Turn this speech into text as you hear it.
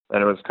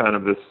And it was kind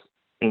of this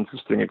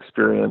interesting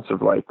experience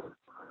of like,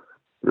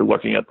 you're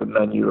looking at the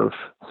menu of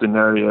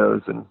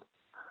scenarios and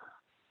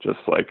just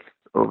like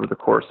over the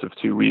course of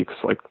 2 weeks,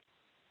 like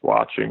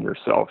watching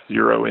yourself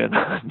zero in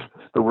on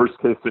the worst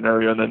case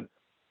scenario and then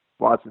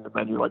watching the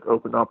menu like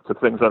open up to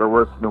things that are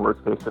worse than the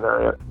worst case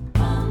scenario.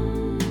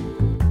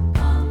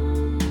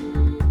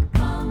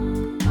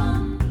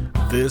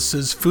 This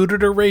is Food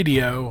Eater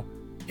Radio,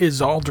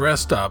 is all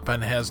dressed up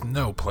and has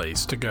no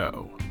place to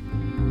go.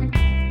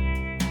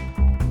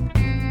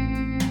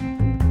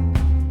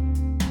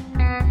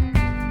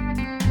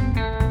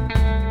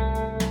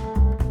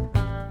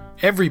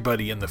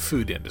 Everybody in the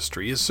food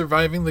industry is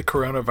surviving the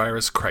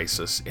coronavirus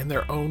crisis in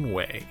their own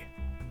way.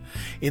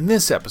 In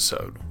this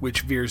episode,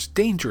 which veers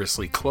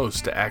dangerously close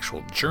to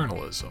actual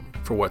journalism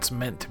for what's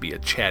meant to be a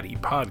chatty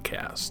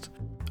podcast,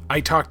 I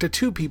talked to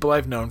two people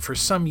I've known for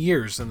some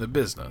years in the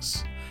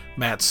business.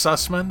 Matt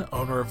Sussman,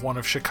 owner of one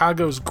of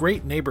Chicago's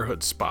great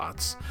neighborhood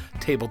spots,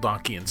 Table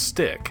Donkey and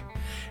Stick,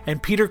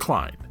 and Peter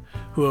Klein,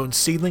 who owns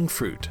Seedling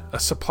Fruit, a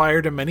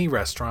supplier to many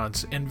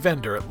restaurants and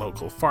vendor at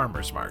local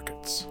farmers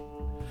markets.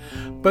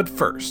 But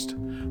first,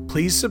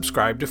 please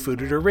subscribe to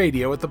Food Eater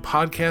Radio at the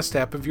podcast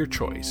app of your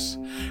choice,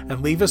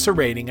 and leave us a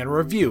rating and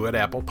review at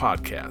Apple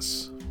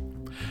Podcasts.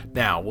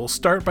 Now, we'll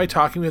start by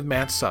talking with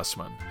Matt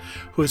Sussman,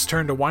 who has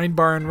turned a wine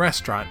bar and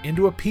restaurant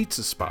into a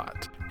pizza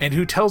spot, and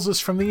who tells us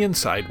from the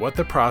inside what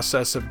the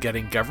process of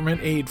getting government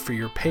aid for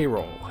your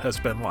payroll has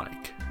been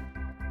like.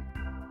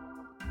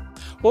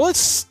 Well,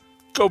 let's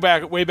go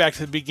way back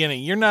to the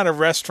beginning. You're not a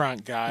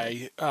restaurant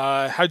guy.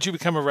 How'd you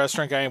become a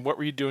restaurant guy, and what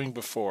were you doing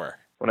before?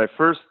 When I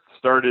first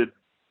started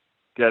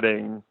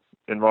getting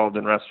involved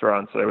in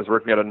restaurants, I was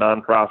working at a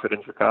nonprofit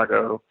in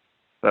Chicago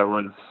that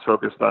was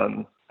focused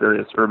on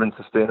various urban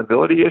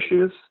sustainability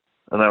issues,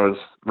 and I was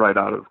right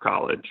out of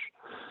college.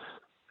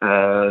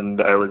 And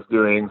I was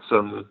doing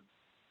some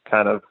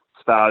kind of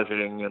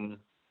staging and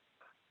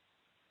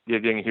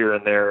gigging here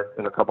and there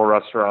in a couple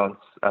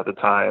restaurants at the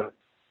time.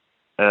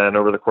 And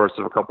over the course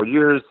of a couple of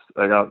years,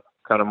 I got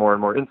kind of more and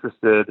more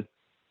interested.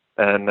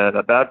 And then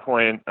at that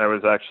point, I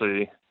was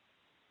actually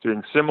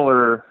doing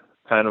similar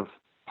kind of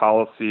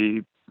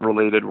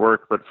policy-related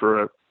work, but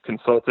for a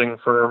consulting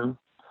firm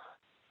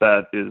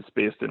that is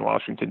based in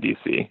Washington,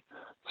 D.C.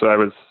 So I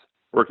was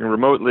working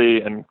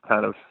remotely and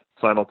kind of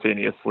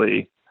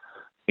simultaneously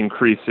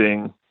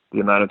increasing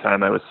the amount of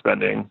time I was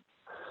spending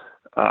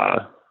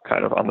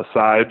kind of on the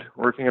side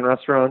working in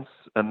restaurants.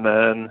 And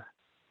then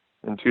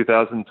in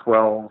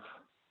 2012,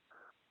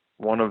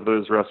 one of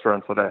those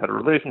restaurants that I had a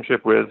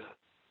relationship with,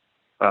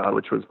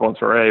 which was Bon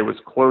Soirée, was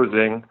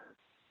closing.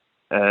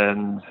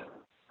 And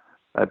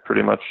I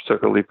pretty much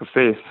took a leap of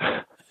faith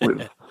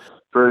with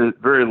very,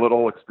 very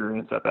little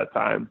experience at that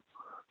time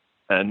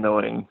and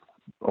knowing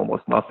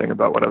almost nothing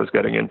about what I was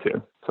getting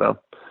into. So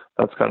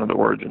that's kind of the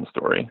origin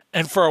story.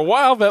 And for a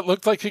while, that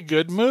looked like a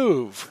good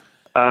move.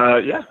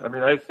 Yeah, I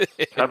mean, I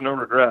have no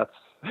regrets.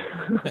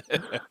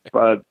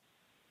 But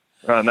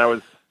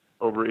that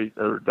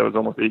was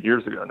almost 8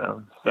 years ago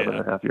now,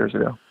 7.5 years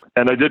ago.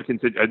 And I did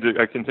continue.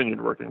 I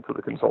continued working for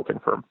the consulting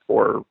firm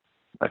for,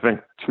 I think,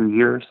 2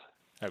 years.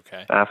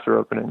 Okay. After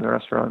opening the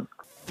restaurant.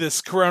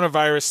 This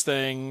coronavirus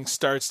thing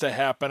starts to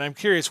happen. I'm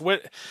curious,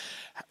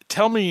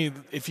 tell me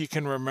if you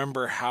can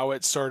remember how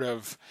it sort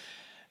of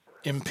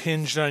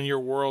impinged on your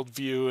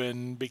worldview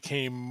and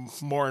became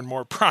more and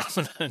more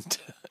prominent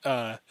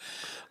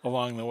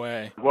along the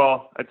way.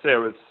 Well, I'd say I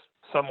was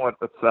somewhat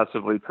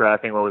obsessively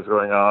tracking what was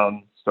going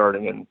on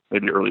starting in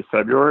maybe early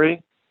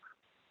February.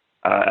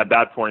 At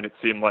that point, it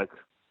seemed like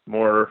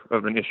more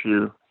of an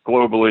issue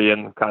globally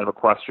and kind of a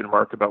question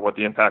mark about what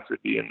the impact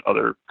would be in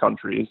other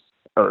countries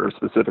or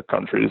specific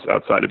countries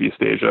outside of East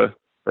Asia.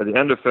 By the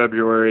end of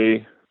February,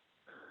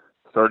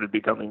 it started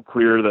becoming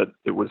clear that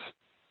it was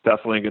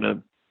definitely going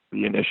to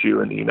be an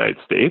issue in the United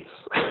States,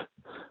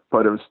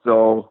 but it was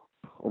still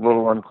a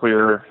little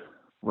unclear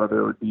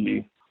whether it would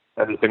be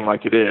anything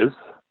like it is.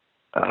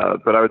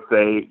 But I would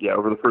say,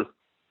 over the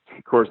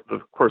course of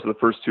the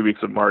first 2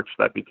 weeks of March,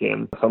 that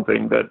became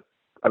something that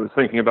I was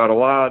thinking about a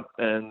lot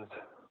and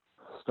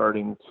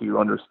starting to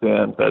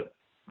understand that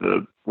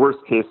the worst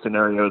case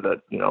scenario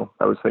that,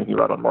 I was thinking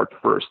about on March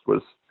 1st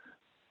was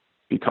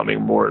becoming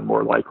more and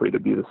more likely to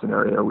be the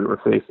scenario we were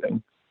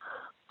facing.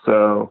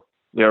 So,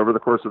 over the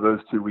course of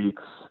those 2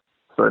 weeks,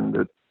 starting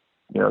to,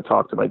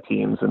 talk to my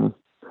teams and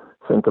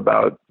think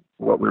about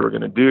what we were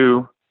going to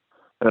do.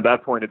 And at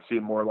that point, it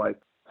seemed more like,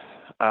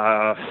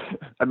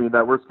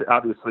 that worst,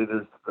 obviously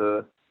there's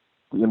the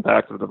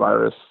impact of the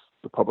virus,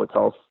 the public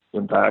health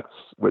impacts,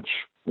 which,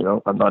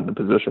 I'm not in a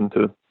position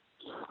to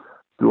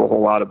do a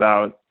whole lot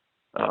about.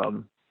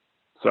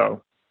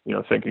 So,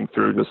 thinking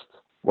through just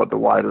what the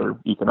wider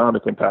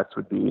economic impacts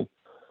would be,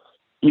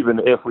 even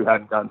if we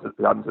hadn't gotten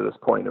to this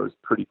point, it was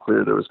pretty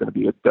clear there was going to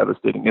be a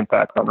devastating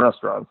impact on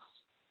restaurants.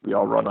 We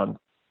all run on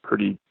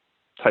pretty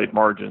tight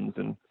margins,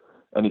 and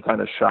any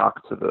kind of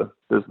shock to the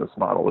business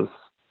model is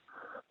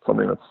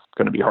something that's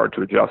going to be hard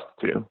to adjust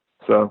to.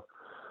 So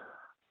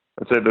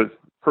I'd say the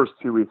first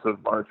 2 weeks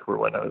of March were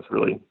when I was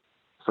really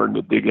starting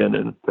to dig in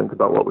and think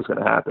about what was going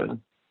to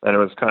happen. And it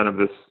was kind of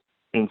this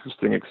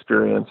interesting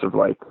experience of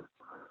like,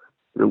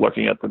 you're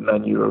looking at the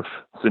menu of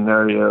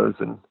scenarios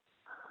and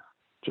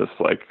just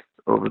like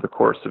over the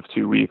course of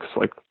 2 weeks,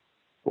 like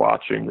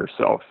watching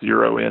yourself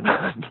zero in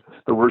on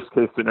the worst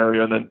case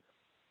scenario and then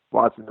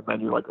watching the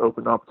menu like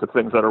open up to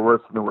things that are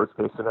worse than the worst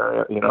case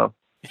scenario, you know?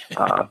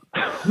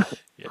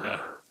 Yeah.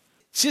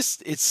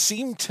 It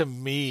seemed to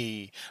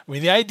me, I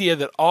mean, the idea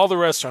that all the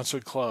restaurants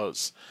would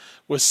close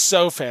was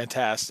so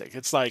fantastic.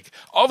 It's like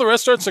all the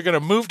restaurants are going to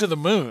move to the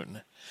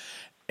moon.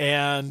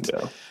 And,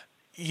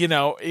 you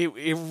know,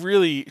 it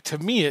really, to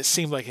me, it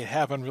seemed like it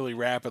happened really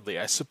rapidly.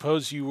 I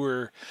suppose you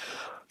were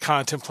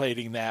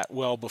contemplating that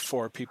well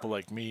before people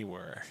like me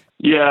were.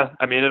 Yeah.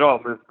 I mean, it all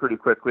moved pretty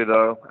quickly,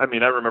 though. I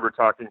mean, I remember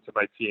talking to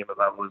my team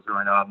about what was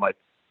going on, like,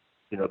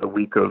 you know, the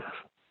week of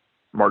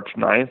March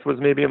 9th was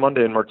maybe a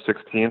Monday, and March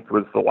 16th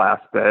was the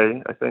last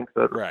day, I think,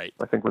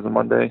 I think was a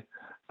Monday.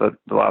 But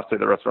the last day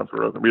the restaurants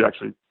were open. We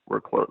actually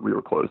were closed. We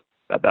were closed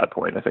at that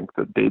point. I think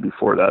the day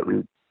before that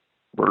we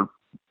were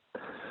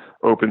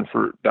open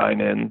for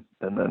dine-in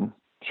and then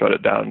shut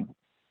it down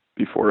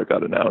before it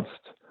got announced.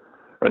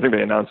 I think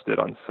they announced it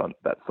on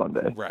that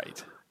Sunday.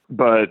 Right.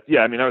 But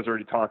yeah, I mean, I was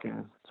already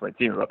talking to my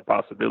team about the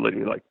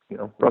possibility, like, you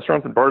know,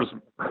 restaurants and bars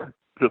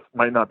just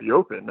might not be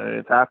open. And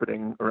it's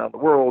happening around the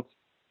world.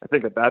 I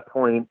think at that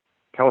point,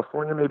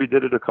 California maybe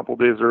did it a couple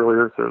days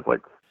earlier. So it was like,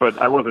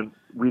 but I wasn't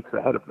weeks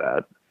ahead of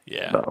that.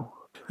 Yeah. No.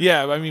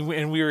 Yeah, I mean,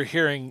 and we were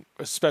hearing,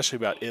 especially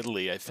about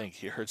Italy, I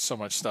think you heard so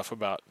much stuff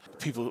about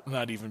people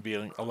not even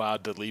being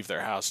allowed to leave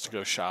their house to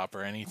go shop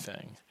or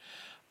anything.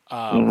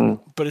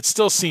 But it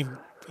still seemed,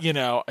 you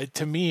know,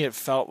 to me it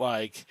felt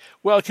like,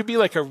 well, it could be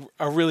like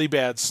a really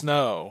bad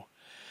snow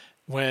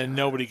when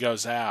nobody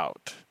goes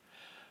out.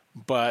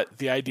 But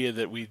the idea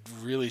that we'd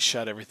really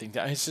shut everything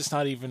down, it's just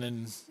not even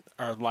in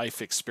our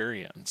life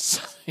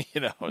experience.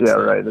 You know? Yeah,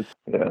 right. It's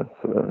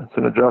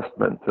an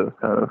adjustment to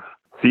kind of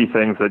see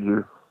things that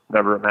you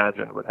never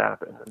imagined would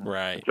happen and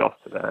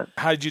adjust to that.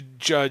 How did you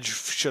judge,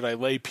 should I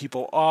lay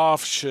people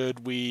off?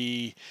 Should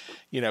we,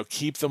 you know,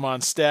 keep them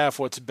on staff?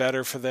 What's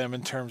better for them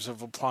in terms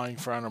of applying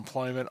for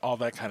unemployment? All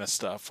that kind of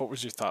stuff. What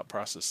was your thought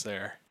process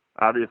there?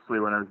 Obviously,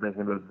 when I was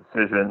making those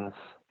decisions,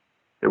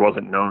 it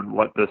wasn't known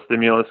what the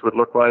stimulus would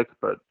look like,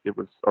 but it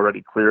was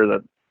already clear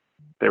that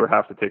they would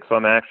have to take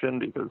some action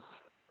because,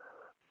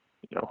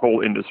 you know,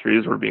 whole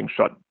industries were being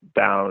shut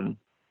down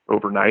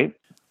overnight.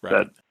 Right.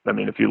 That, I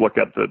mean, if you look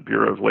at the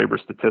Bureau of Labor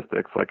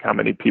statistics, like how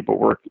many people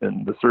work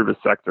in the service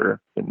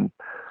sector, in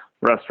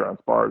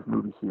restaurants, bars,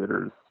 movie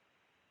theaters,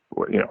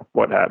 you know,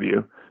 what have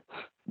you,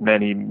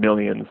 many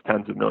millions,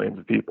 tens of millions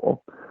of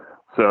people.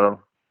 So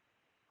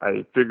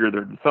I figured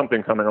there'd be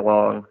something coming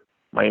along.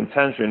 My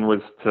intention was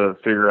to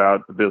figure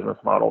out the business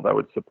model that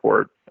would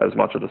support as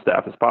much of the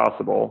staff as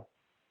possible.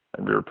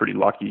 And we were pretty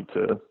lucky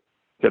to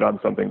get on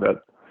something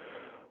that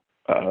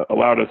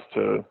allowed us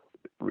to,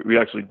 we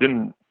actually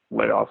didn't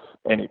lay off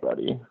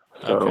anybody.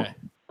 So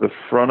the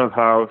front of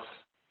house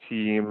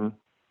team,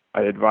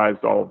 I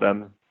advised all of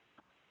them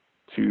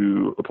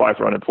to apply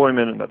for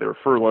unemployment and that they were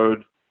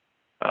furloughed.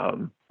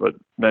 But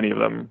many of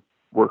them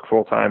work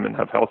full time and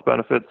have health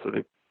benefits. So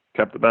they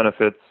kept the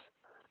benefits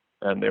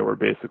and they were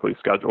basically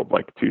scheduled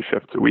like 2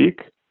 shifts a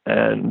week.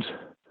 And,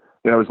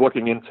 you know, I was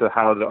looking into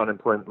how the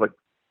unemployment, like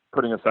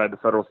putting aside the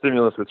federal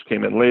stimulus, which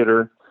came in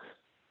later,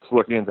 just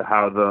looking into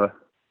how the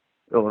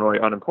Illinois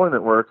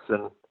unemployment works.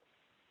 And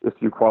if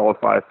you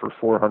qualify for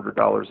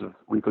 $400 of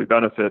weekly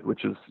benefit,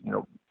 which is, you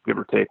know, give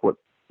or take what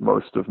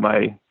most of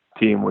my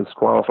team was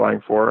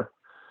qualifying for,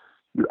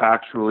 you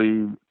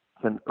actually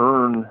can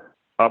earn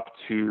up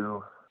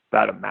to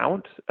that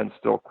amount and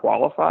still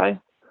qualify.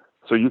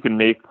 So you can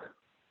make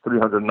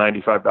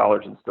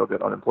 $395 and still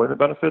get unemployment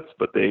benefits,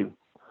 but they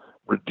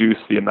reduce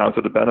the amount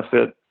of the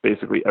benefit.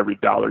 Basically, every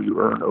dollar you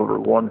earn over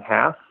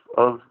 1/2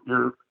 of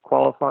your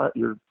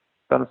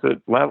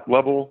benefit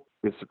level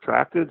is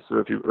subtracted. So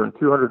if you earn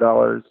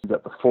 $200, you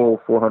get the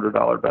full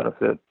 $400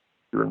 benefit. If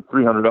you earn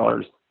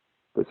 $300,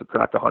 they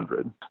subtract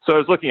 $100. So I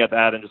was looking at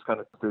that and just kind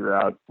of figure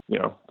out, you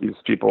know, these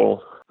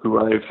people who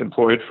I've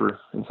employed for,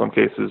 in some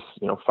cases,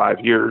 you know,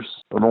 5 years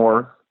or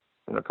more,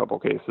 in a couple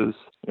cases,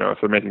 you know, if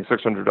they're making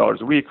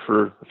 $600 a week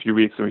for a few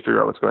weeks and we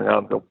figure out what's going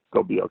on,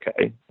 they'll be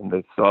okay. And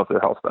they still have their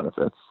health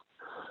benefits.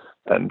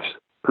 And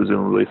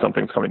presumably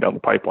something's coming down the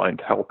pipeline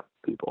to help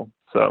people.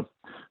 So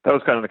that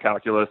was kind of the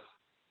calculus.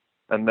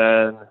 And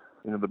then,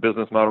 you know, the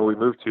business model we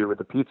moved to with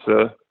the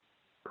pizza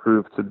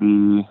proved to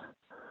be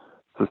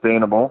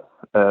sustainable,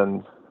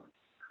 and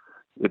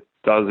it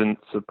doesn't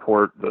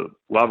support the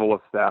level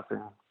of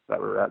staffing that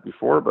we were at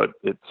before, but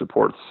it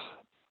supports,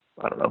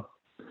 I don't know,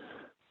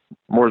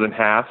 more than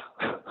half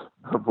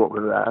of what we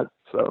were at.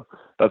 So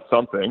that's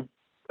something.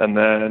 And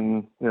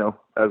then, you know,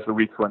 as the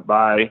weeks went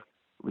by,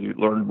 we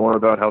learned more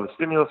about how the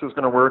stimulus was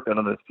going to work, and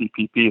on this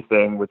PPP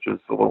thing, which is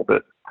a little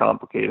bit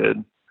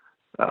complicated,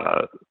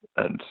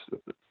 and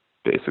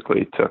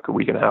basically took a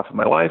week and a half of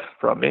my life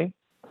from me.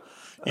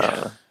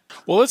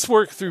 Well, let's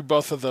work through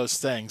both of those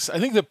things. I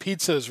think the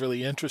pizza is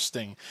really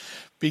interesting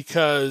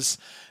because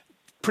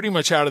pretty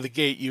much out of the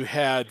gate, you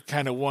had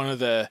kind of one of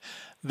the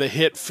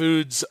hit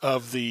foods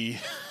of the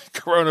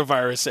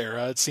coronavirus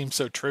era. It seems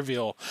so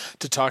trivial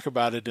to talk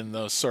about it in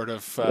those sort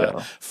of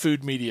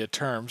food media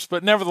terms,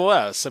 but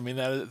nevertheless, I mean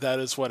that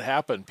is what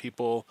happened.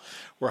 People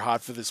were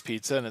hot for this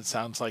pizza, and it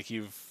sounds like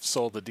you've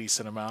sold a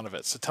decent amount of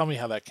it. So tell me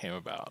how that came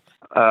about.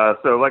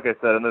 So, like I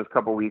said, in those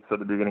couple weeks at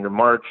the beginning of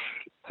March,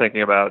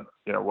 thinking about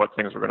what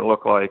things were going to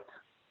look like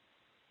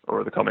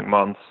over the coming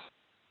months,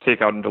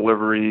 takeout and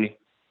delivery.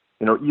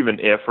 Even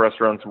if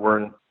restaurants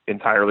weren't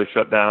entirely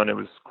shut down, it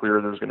was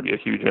clear there was going to be a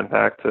huge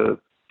impact to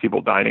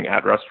people dining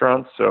at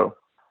restaurants. So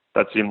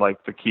that seemed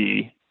like the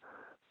key.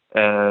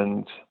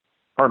 And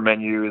our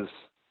menu is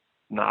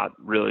not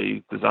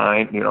really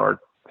designed,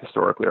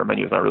 historically our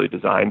menu is not really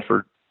designed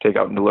for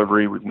takeout and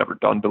delivery. We've never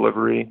done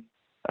delivery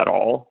at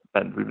all.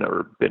 And we've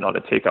never been on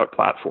a takeout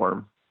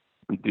platform.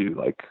 We do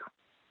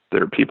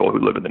there are people who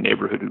live in the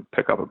neighborhood who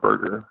pick up a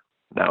burger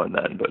now and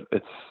then, but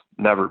it's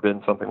never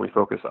been something we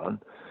focus on.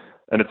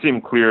 And it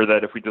seemed clear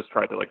that if we just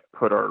tried to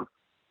put our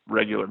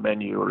regular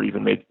menu or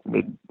even made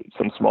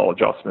some small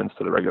adjustments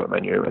to the regular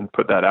menu and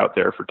put that out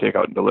there for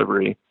takeout and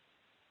delivery,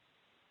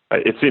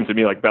 it seemed to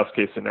me like best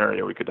case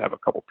scenario, we could have a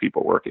couple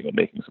people working and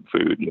making some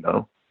food,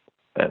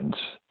 and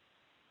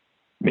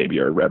maybe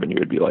our revenue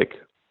would be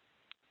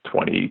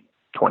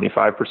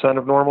 20-25%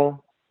 of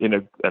normal,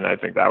 and I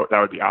think that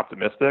would be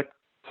optimistic.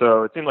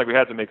 So it seemed like we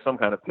had to make some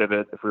kind of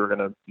pivot if we were going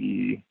to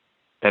be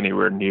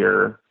anywhere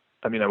near,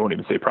 I won't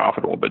even say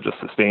profitable, but just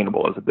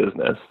sustainable as a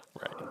business.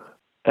 Right.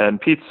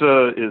 And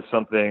pizza is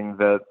something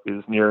that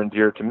is near and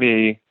dear to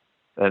me,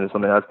 and is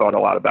something I've thought a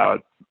lot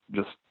about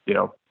just,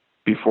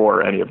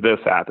 before any of this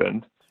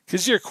happened.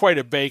 Because you're quite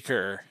a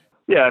baker.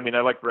 Yeah,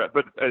 I like bread,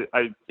 but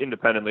I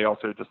independently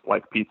also just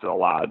like pizza a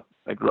lot.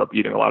 I grew up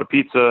eating a lot of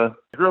pizza.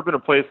 I grew up in a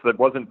place that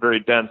wasn't very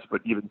dense,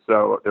 but even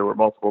so, there were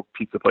multiple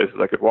pizza places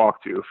I could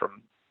walk to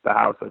from the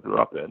house I grew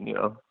up in,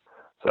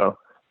 So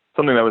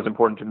something that was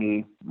important to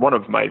me, one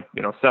of my,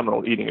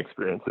 seminal eating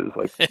experiences,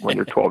 when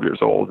you're 12 years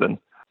old and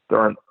there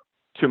aren't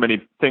too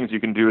many things you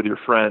can do with your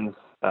friends.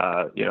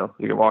 You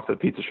can walk to the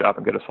pizza shop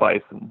and get a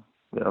slice, and,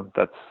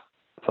 that's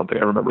something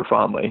I remember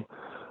fondly.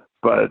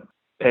 But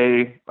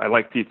A, I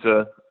like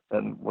pizza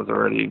and was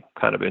already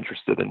kind of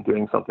interested in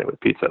doing something with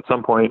pizza at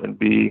some point. And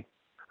B,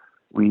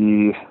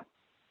 we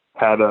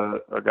had a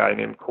guy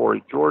named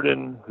Corey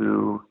Jordan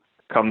who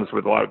comes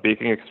with a lot of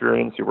baking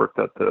experience. He worked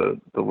at the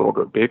Little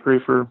Goat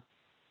Bakery for,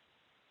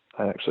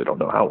 I actually don't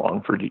know how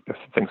long, for I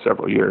think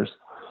several years.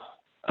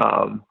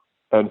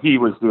 And he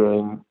was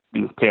doing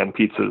these pan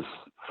pizzas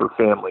for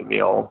family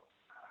meal,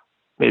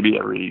 maybe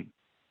every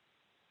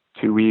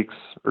 2 weeks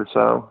or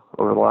so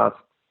over the last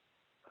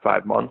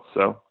 5 months.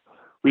 So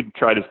we'd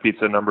tried his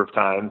pizza a number of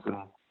times and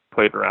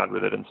played around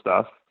with it and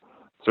stuff.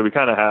 So we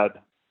kind of had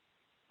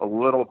a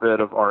little bit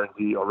of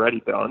R&D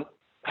already done.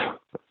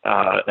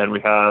 And we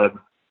had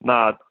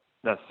not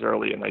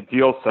necessarily an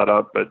ideal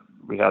setup, but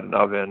we had an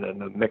oven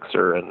and a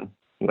mixer and,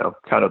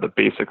 kind of the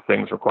basic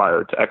things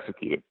required to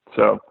execute.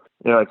 So,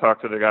 I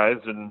talked to the guys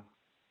and,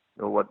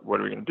 what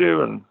are we going to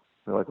do? And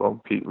they're like,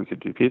 well, we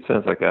could do pizza. And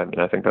it's like,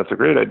 I think that's a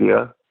great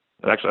idea.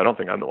 And actually, I don't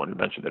think I'm the one who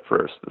mentioned it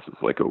first. This is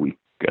a week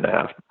and a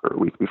half or a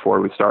week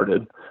before we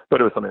started, but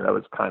it was something that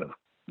was kind of,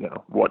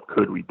 what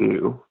could we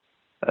do?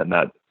 And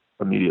that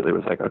immediately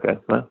was like, okay,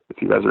 well,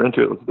 if you guys are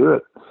into it, let's do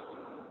it.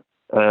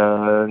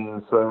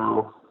 And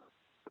so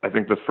I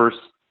think the first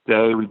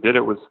day we did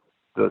it was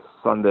the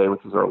Sunday,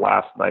 which was our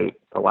last night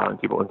allowing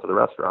people into the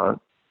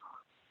restaurant.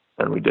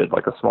 And we did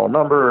a small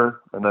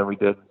number, and then we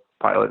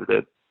piloted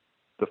it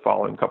the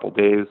following couple of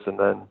days. And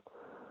then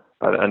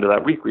by the end of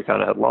that week, we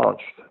kind of had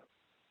launched,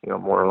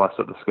 more or less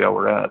at the scale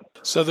we're at.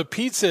 So the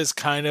pizza is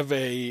kind of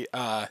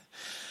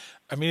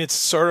it's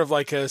sort of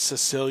like a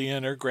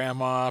Sicilian or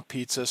grandma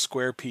pizza,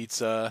 square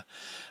pizza.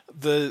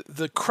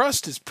 The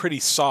crust is pretty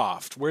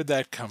soft. Where'd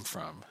that come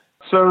from?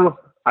 So,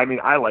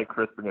 I like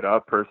crisping it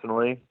up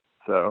personally.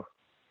 So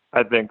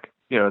I think,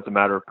 it's a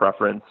matter of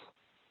preference.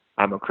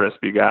 I'm a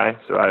crispy guy.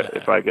 So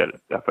if I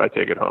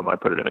take it home, I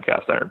put it in a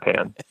cast iron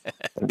pan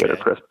and get it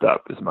crisped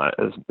up is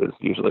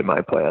usually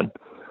my plan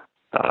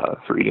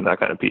for eating that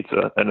kind of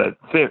pizza. And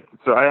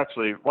so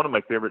one of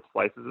my favorite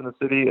slices in the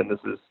city, and this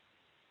is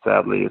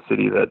sadly a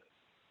city that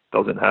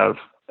doesn't have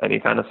any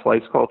kind of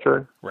slice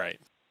culture. Right.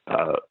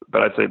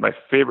 But I'd say my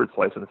favorite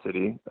slice in the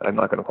city, I'm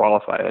not going to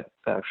qualify it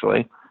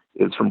actually,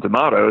 is from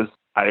D'Amato's.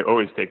 I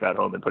always take that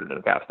home and put it in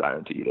a cast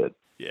iron to eat it.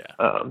 Yeah.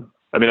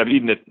 I've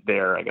eaten it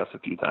there, I guess, a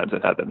few times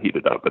and had them heat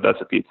it up, but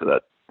that's a pizza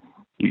that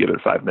you give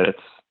it 5 minutes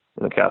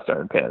in a cast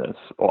iron pan, and it's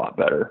a lot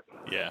better.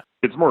 Yeah.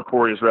 It's more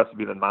Corey's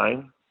recipe than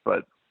mine,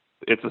 but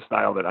it's a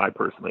style that I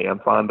personally am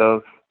fond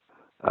of.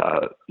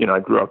 I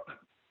grew up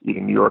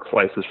eating New York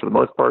slices for the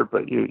most part,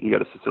 but you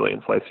get a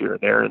Sicilian slice here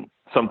and there, and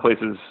some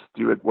places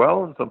do it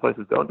well and some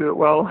places don't do it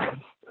well.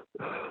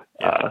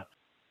 Yeah.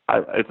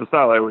 It's a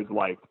style I always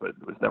liked, but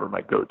it was never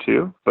my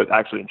go-to. But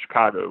actually in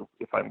Chicago,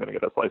 if I'm going to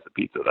get a slice of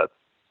pizza,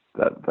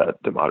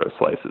 that D'Amato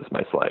slice is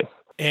my slice.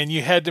 And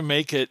you had to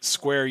make it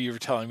square, you were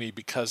telling me,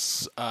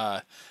 because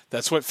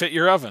that's what fit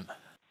your oven.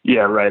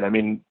 Yeah, right.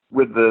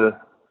 With the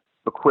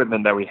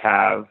equipment that we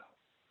have.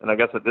 And I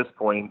guess at this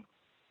point,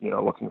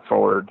 looking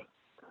forward,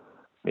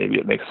 maybe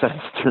it makes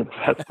sense to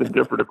invest in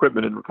different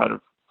equipment and kind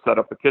of set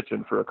up the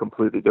kitchen for a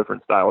completely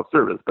different style of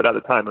service. But at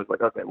the time, it was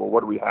like, okay, well,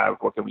 what do we have?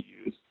 What can we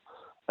use?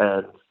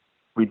 And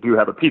we do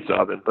have a pizza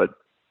oven, but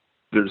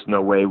there's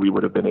no way we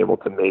would have been able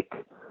to make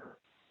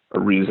a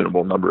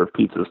reasonable number of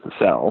pizzas to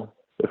sell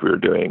if we were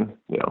doing,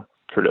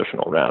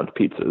 traditional round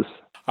pizzas.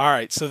 All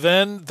right. So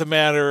then the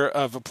matter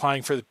of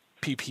applying for the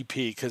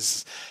PPP,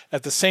 because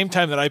at the same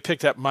time that I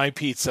picked up my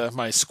pizza,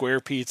 my square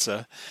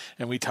pizza,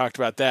 and we talked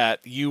about that,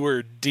 you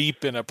were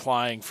deep in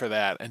applying for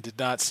that and did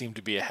not seem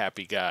to be a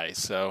happy guy.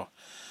 So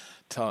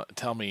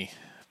tell me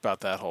about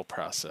that whole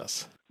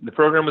process. The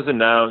program was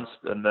announced,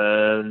 and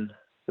then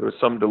there was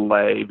some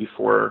delay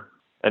before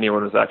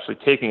anyone was actually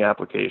taking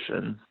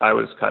applications. I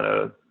was kind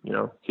of,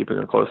 keeping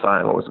a close eye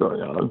on what was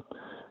going on.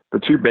 The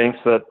two banks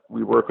that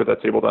we work with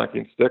at Table Donkey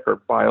and Stick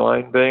are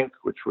Byline Bank,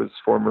 which was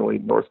formerly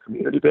North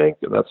Community Bank,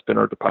 and that's been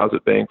our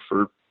deposit bank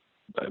for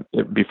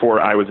before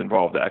I was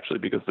involved, actually,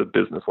 because the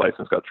business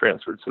license got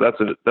transferred. So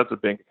that's a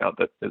bank account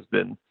that has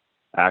been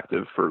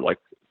active for like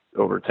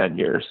over 10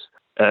 years.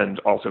 And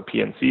also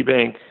PNC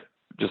Bank,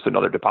 just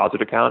another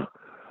deposit account.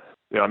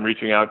 I'm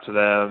reaching out to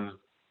them,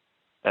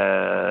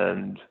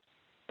 and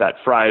that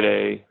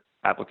Friday,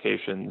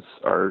 applications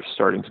are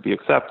starting to be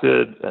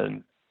accepted,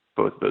 and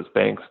both of those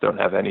banks don't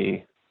have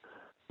any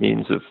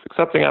means of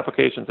accepting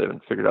applications. They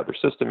haven't figured out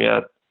their system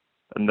yet.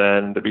 And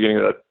then the beginning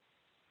of the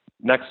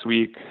next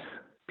week,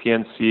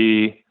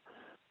 PNC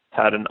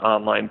had an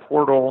online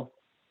portal,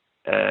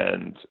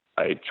 and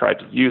I tried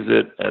to use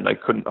it, and I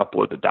couldn't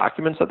upload the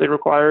documents that they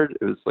required.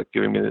 It was like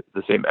giving me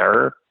the same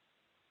error.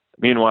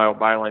 Meanwhile,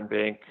 Byline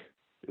Bank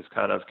is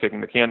kind of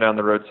kicking the can down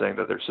the road, saying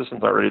that their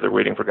system's not ready. They're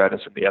waiting for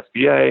guidance from the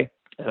SBA.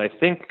 And I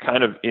think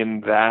kind of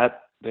in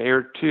that day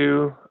or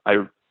two,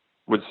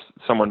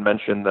 someone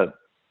mentioned that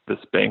this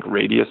bank,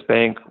 Radius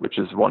Bank, which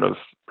is one of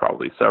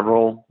probably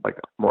several like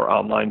more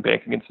online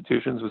banking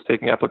institutions, was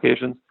taking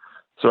applications.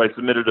 So I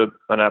submitted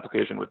an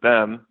application with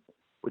them,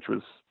 which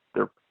was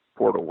their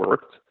portal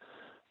worked.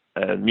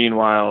 And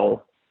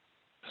meanwhile,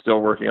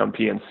 still working on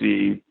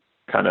PNC,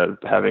 kind of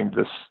having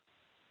this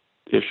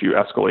issue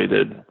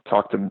escalated,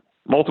 talked to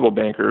multiple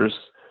bankers,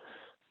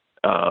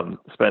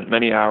 spent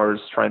many hours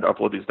trying to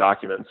upload these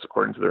documents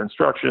according to their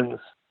instructions.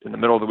 In the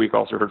middle of the week,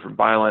 also heard from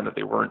Byline that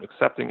they weren't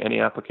accepting any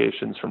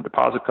applications from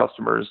deposit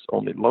customers,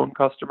 only loan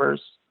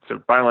customers. So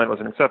Byline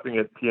wasn't accepting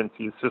it.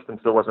 PNC's system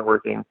still wasn't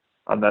working.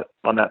 On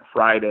that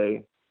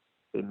Friday,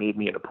 they made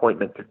me an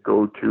appointment to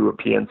go to a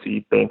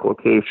PNC bank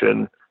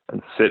location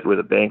and sit with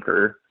a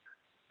banker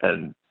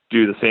and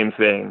do the same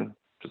thing.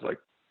 Just like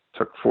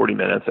took 40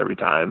 minutes every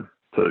time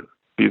because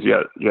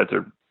you had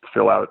to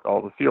fill out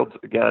all the fields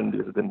again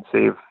because it didn't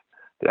save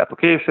the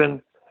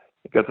application.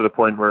 It got to the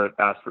point where it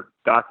asked for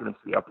documents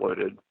to be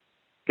uploaded,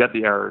 get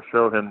the error,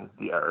 show him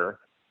the error,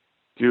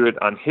 do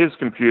it on his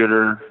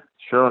computer,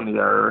 show him the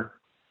error,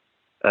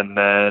 and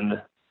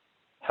then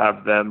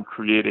have them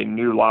create a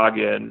new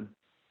login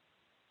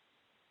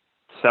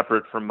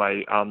separate from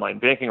my online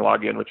banking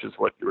login, which is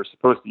what you were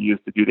supposed to use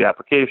to do the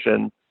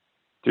application,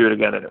 do it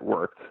again, and it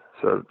worked.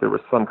 So there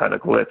was some kind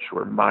of glitch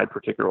where my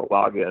particular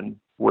login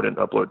wouldn't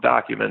upload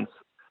documents,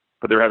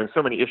 but they were having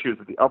so many issues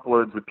with the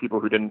uploads with people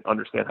who didn't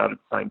understand how to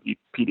sign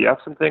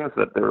PDFs and things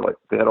that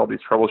they had all these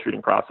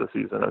troubleshooting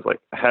processes. And I was like,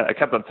 I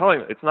kept on telling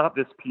them, it's not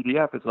this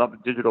PDF, it's not the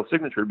digital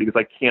signature, because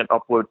I can't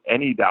upload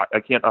I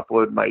can't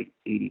upload my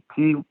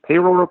ADP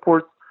payroll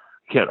reports,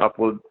 I can't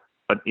upload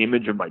an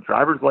image of my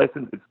driver's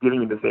license. It's giving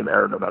me the same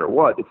error no matter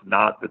what. It's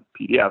not the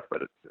PDF,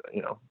 but it's,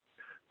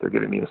 they're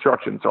giving me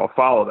instructions, so I'll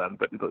follow them.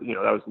 But, that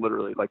was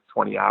literally like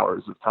 20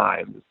 hours of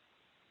time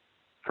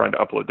trying to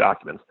upload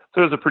documents.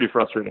 So it was a pretty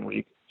frustrating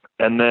week.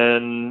 And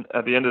then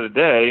at the end of the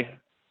day,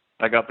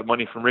 I got the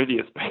money from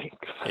Radius Bank.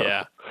 So,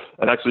 yeah.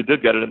 And actually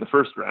did get it in the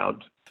first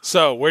round.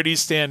 So where do you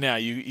stand now?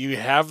 You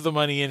have the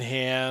money in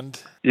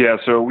hand. Yeah.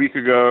 So a week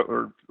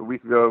ago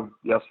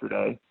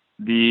yesterday,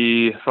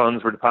 the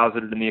funds were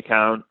deposited in the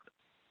account,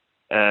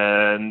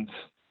 and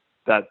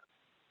that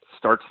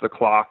starts the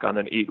clock on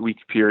an 8-week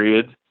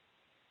period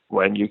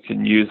when you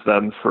can use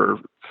them for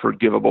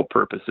forgivable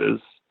purposes,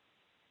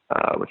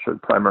 which are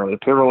primarily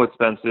payroll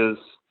expenses,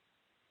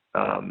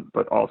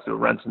 but also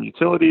rents and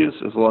utilities,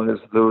 as long as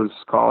those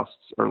costs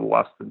are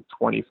less than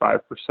 25%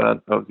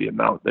 of the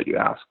amount that you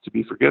ask to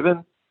be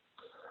forgiven.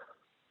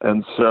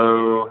 And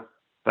so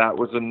that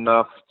was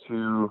enough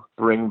to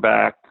bring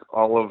back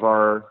all of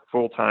our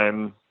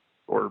full-time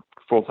or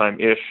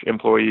full-time-ish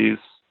employees,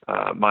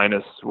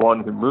 minus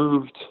one who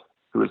moved,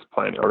 who was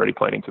already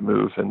planning to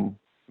move and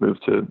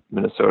moved to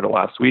Minnesota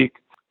last week,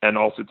 and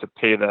also to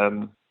pay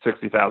them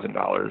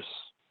 $60,000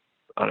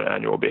 on an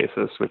annual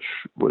basis, which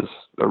was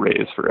a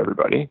raise for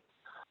everybody,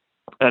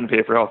 and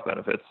pay for health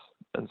benefits.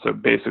 And so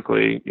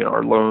basically,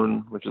 our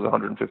loan, which is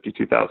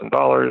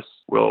 $152,000,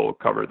 will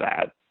cover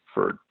that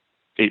for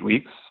 8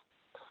 weeks,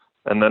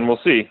 and then we'll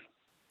see.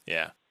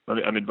 Yeah.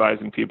 I'm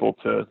advising people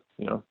to,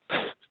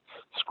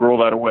 scroll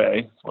that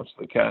away as much as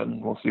they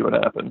can. We'll see what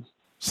happens.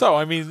 So,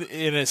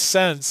 in a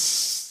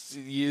sense,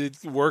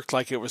 it worked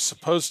like it was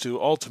supposed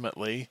to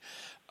ultimately,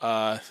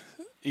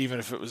 even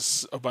if it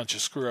was a bunch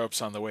of screw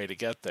ups on the way to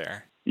get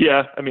there.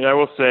 Yeah, I mean, I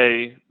will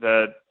say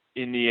that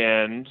in the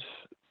end,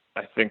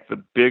 I think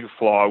the big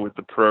flaw with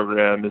the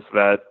program is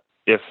that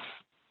if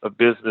a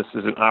business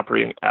isn't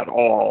operating at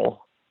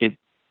all, it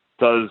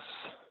does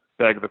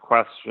beg the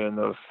question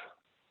of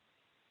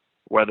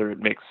whether it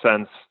makes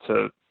sense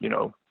to,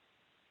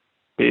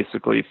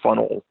 basically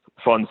funnel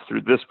funds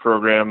through this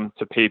program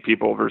to pay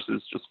people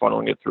versus just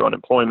funneling it through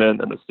unemployment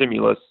and the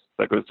stimulus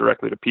that goes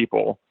directly to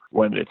people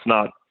when it's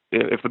not,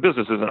 if the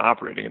business isn't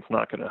operating, it's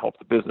not going to help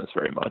the business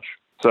very much.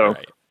 So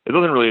Right. It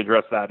doesn't really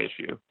address that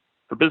issue.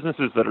 For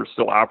businesses that are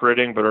still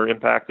operating but are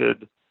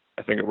impacted,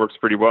 I think it works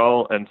pretty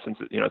well. And since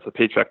it's a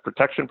paycheck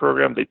protection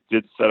program, they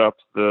did set up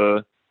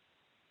the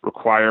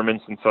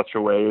requirements in such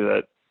a way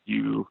that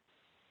you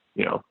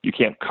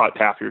can't cut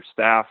half your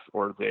staff,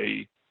 or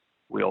they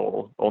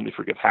will only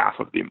forgive half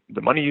of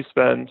the money you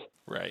spend.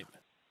 Right.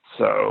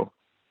 So,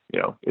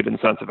 it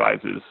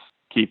incentivizes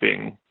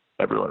keeping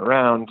everyone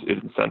around.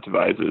 It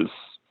incentivizes,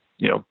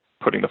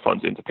 putting the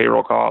funds into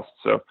payroll costs.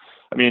 So,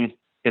 I mean,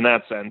 in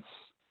that sense,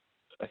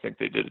 I think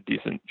they did a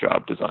decent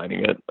job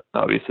designing it.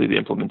 Obviously, the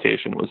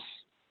implementation was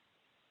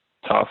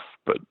tough,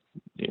 but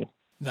you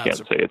can't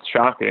say it's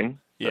shocking.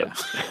 Yeah,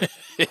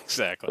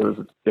 exactly.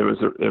 It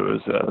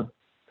was a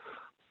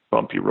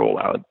bumpy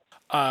rollout.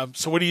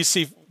 So what do you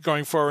see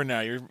going forward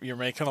now? You're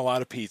making a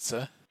lot of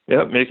pizza.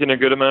 Yeah, making a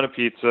good amount of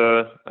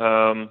pizza.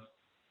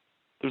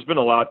 There's been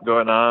a lot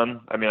going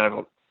on. I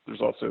mean,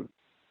 there's also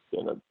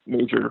been a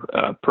major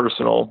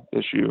personal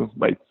issue.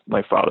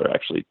 My father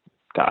actually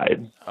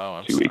died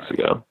 2 weeks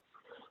ago.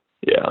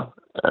 Yeah,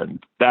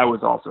 and that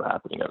was also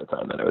happening at the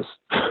time that I was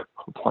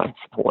applying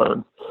for the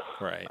loan.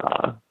 Right.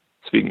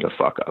 Speaking of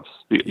fuck ups,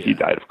 he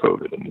died of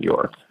COVID in New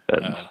York,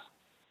 and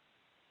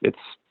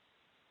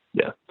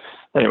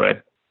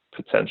Anyway,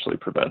 potentially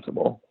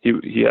preventable.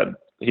 He had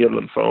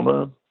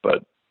lymphoma,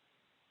 but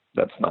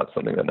that's not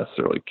something that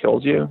necessarily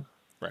kills you.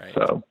 Right.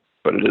 So,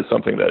 but it is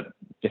something that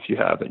if you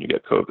have and you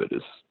get COVID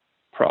is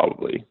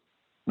probably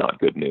not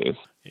good news.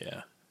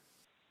 Yeah.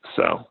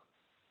 So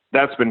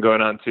that's been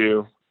going on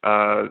too.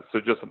 So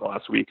just in the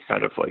last week,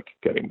 kind of like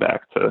getting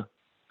back to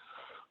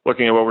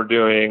looking at what we're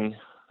doing.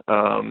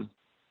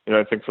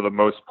 I think for the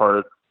most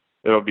part,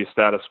 it'll be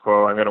status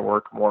quo. I'm going to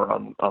work more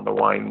on the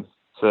wine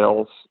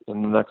sales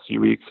in the next few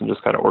weeks and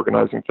just kind of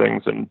organizing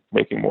things and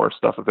making more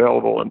stuff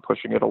available and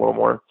pushing it a little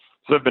more.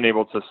 So I've been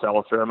able to sell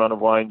a fair amount of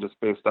wine just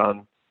based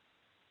on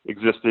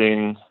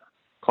existing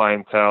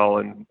clientele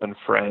and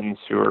friends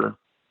who are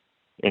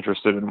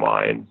interested in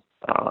wine.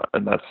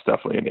 And that's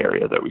definitely an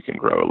area that we can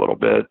grow a little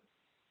bit.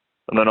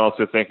 And then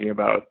also thinking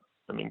about,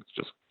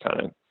 just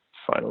kind of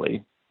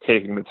finally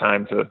taking the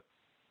time to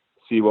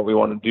see what we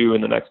want to do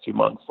in the next 2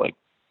 months, like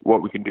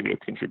what we can do to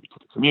contribute to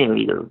the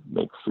community or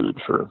make food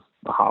for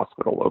a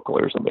hospital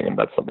locally or something. And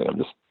that's something I'm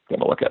just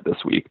going to look at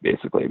this week,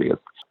 basically, because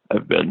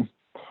I've been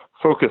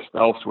focused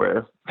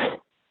elsewhere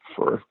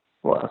for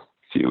the last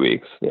few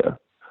weeks. Yeah.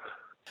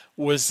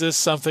 Was this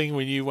something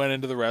when you went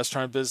into the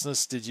restaurant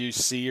business, did you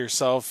see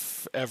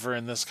yourself ever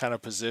in this kind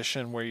of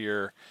position where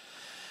you're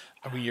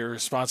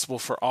responsible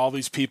for all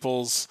these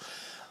people's,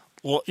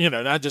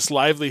 not just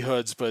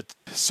livelihoods, but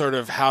sort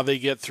of how they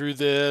get through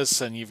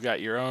this, and you've got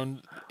your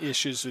own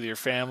issues with your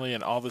family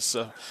and all this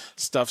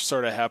stuff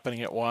sort of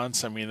happening at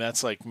once? I mean,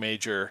 that's like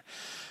major,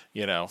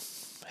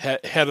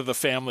 head of the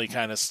family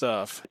kind of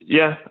stuff.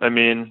 Yeah.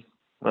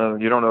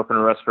 You don't open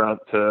a restaurant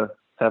to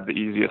have the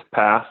easiest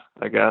path,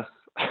 I guess.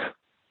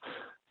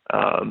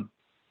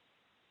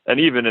 And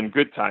even in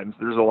good times,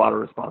 there's a lot of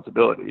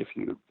responsibility if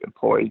you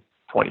employ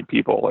 20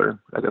 people, or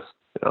I guess,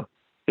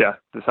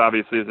 this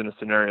obviously isn't a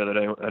scenario that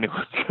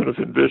anyone could have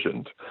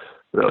envisioned,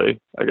 really.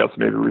 I guess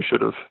maybe we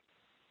should have,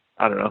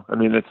 I don't know.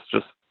 It's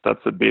just, that's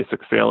a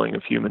basic failing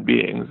of human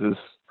beings, is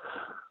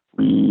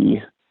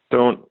we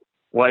don't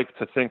like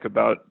to think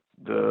about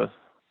the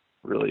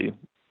really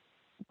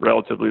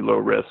relatively low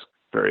risk,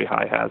 very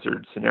high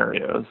hazard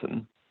scenarios.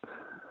 And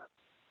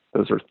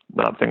those are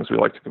not things we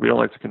don't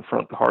like to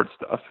confront the hard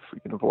stuff if we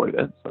can avoid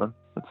it. So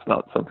it's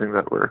not something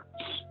that we're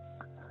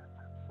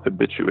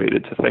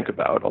habituated to think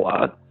about a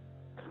lot.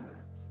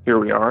 Here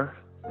we are,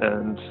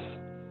 and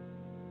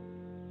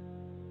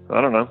I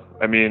don't know.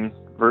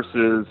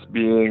 Versus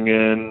being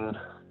in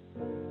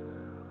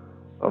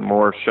a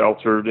more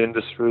sheltered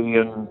industry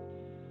and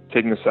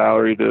taking a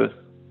salary to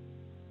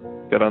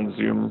get on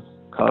Zoom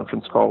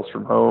conference calls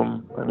from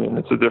home.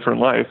 It's a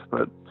different life,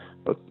 but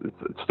it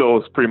still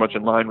is pretty much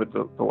in line with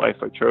the life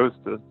I chose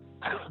to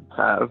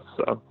have,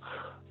 so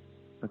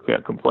I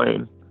can't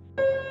complain.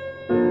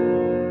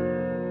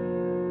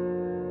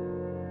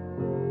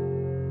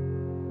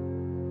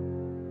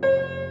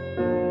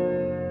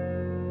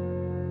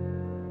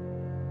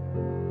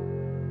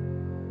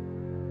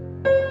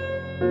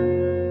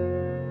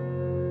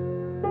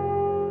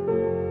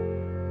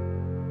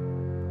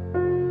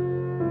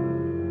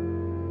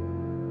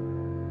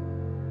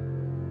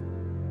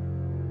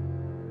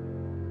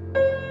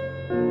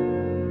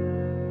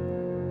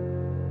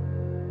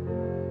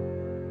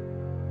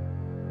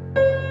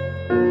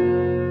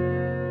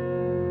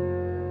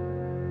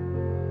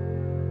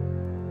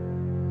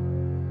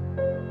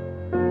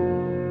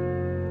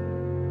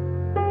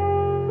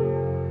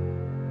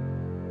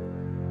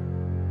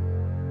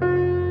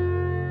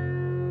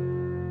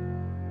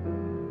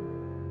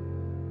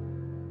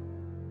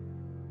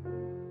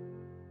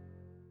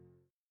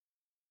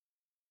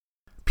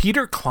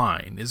 Peter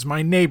Klein is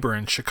my neighbor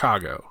in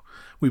Chicago.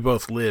 We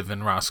both live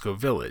in Roscoe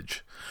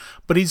Village.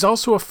 But he's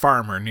also a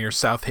farmer near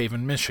South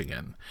Haven,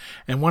 Michigan,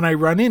 and when I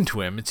run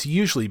into him, it's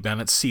usually been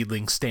at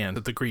seedling stands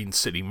at the Green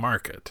City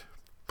Market.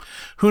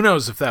 Who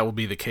knows if that will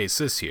be the case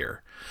this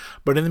year,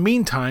 but in the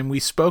meantime,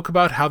 we spoke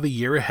about how the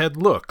year ahead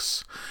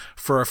looks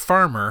for a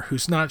farmer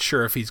who's not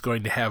sure if he's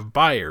going to have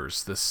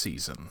buyers this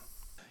season.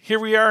 Here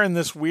we are in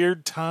this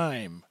weird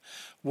time.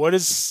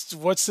 What's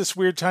this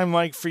weird time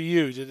like for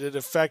you? Did it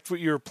affect what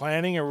you were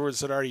planning, or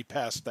was it already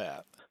past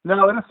that?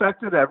 No, it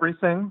affected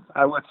everything,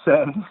 I would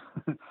say.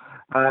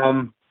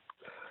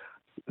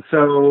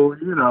 So,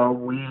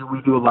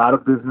 we do a lot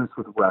of business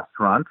with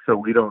restaurants, so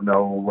we don't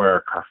know where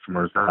our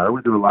customers are.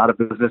 We do a lot of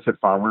business at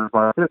farmers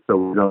markets, so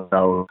we don't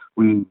know.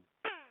 We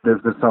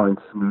business selling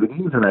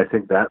smoothies, and I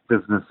think that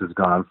business is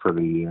gone for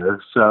the year.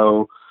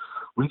 So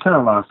we kind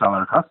of lost all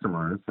our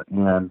customers,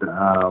 and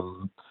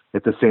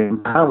at the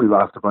same time, we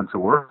lost a bunch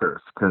of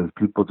workers because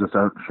people just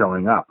aren't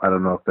showing up. I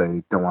don't know if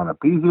they don't want to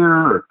be here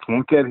or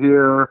can't get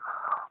here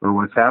or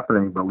what's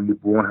happening, but we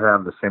won't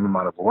have the same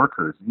amount of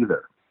workers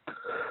either.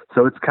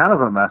 So it's kind of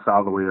a mess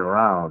all the way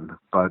around.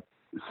 But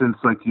since,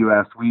 like you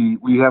asked, we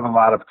have a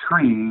lot of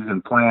trees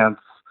and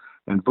plants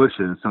and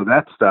bushes, so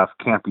that stuff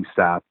can't be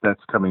stopped.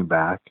 That's coming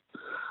back.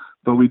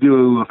 But we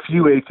do a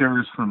few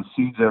acres from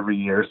seeds every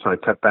year, so I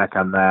cut back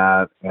on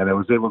that. And I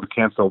was able to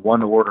cancel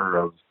one order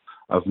of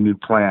new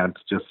plants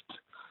just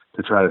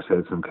to try to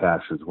save some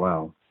cash as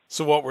well.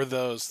 So what were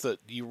those that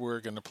you were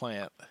going to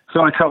plant?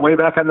 So I cut way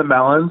back on the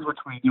melons, which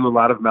we do a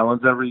lot of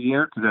melons every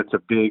year because that's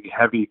a big,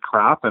 heavy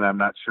crop, and I'm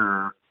not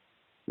sure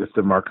if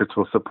the markets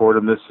will support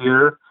them this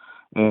year.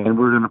 And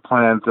we're going to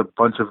plant a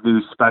bunch of new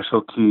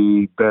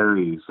specialty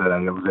berries that I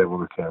was able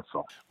to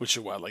cancel. Which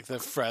are what, like the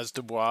Fraise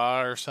du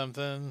Bois or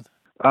something?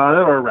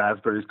 There were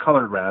raspberries,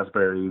 colored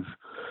raspberries,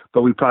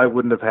 but we probably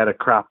wouldn't have had a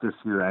crop this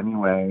year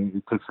anyway.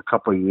 It takes a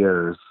couple of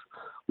years.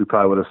 We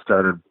probably would have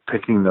started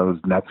picking those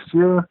next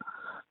year,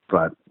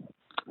 but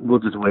we'll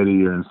just wait a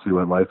year and see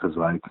what life is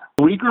like.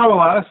 We grow a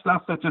lot of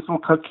stuff that just will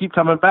keep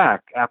coming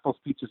back. Apples,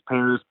 peaches,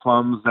 pears,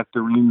 plums,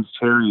 nectarines,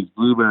 cherries,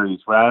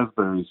 blueberries,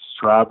 raspberries,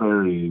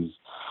 strawberries,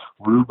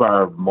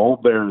 rhubarb,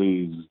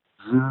 mulberries,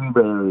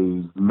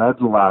 juneberries,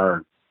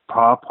 medlar,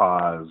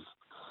 pawpaws.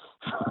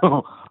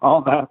 So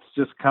all that's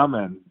just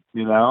coming,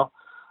 Cherries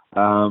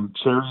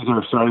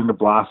are starting to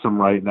blossom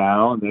right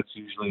now, and that's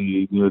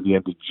usually near the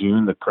end of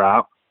June, the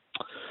crop.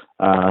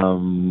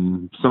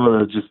 Some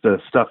of the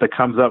stuff that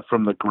comes up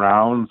from the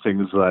ground,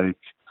 things like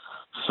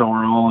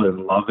sorrel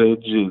and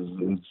lovage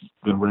is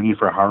been ready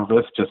for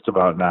harvest just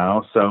about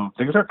now. So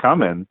things are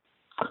coming,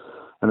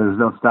 and there's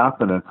no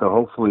stopping it. So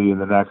hopefully in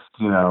the next,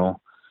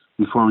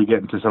 before we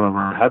get into some of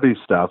our heavy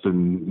stuff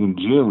in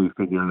June, we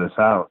figure this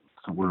out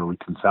where we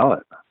can sell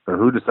it or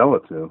who to sell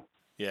it to.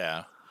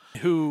 Yeah.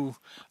 Who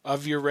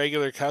of your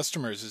regular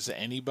customers, is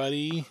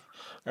anybody?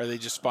 Are they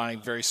just buying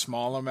very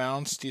small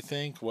amounts, do you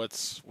think?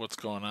 What's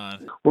going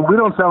on? Well, we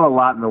don't sell a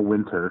lot in the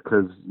winter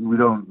because we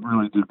don't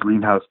really do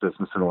greenhouse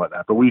business and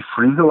whatnot. But we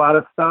freeze a lot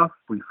of stuff.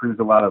 We freeze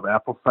a lot of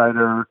apple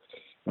cider,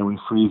 and we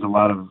freeze a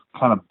lot of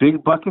kind of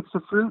big buckets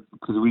of fruit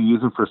because we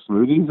use them for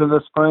smoothies in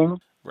the spring.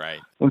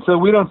 Right. And so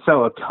we don't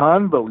sell a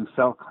ton, but we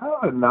sell kind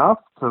of enough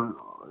to,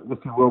 if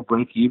you will,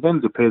 break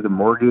even to pay the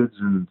mortgage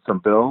and some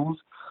bills.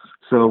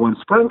 So when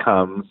spring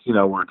comes,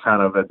 we're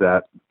kind of at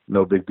that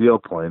no big deal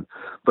point.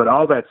 But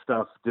all that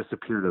stuff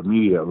disappeared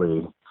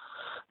immediately.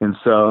 And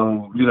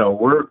so,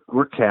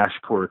 we're cash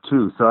poor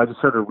too. So I just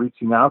started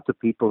reaching out to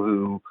people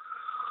who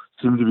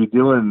seem to be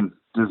doing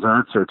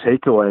desserts or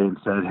takeaway and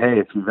said, hey,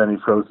 if you have any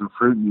frozen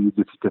fruit, if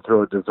you could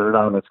throw a dessert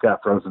on that's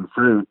got frozen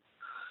fruit,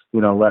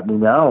 let me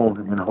know,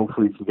 and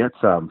hopefully you can get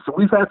some. So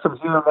we've had some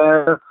here and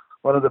there.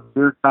 One of the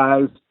beer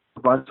guys,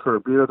 a bunch for a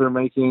beer they're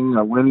making.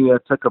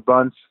 Linnea took a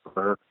bunch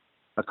for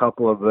a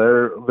couple of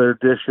their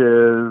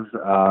dishes.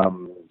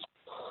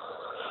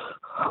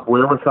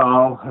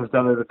 Wherewithal has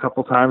done it a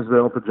couple times, been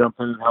able to jump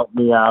in and help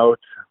me out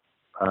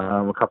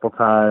a couple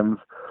times.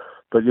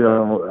 But,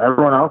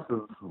 everyone else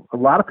a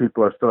lot of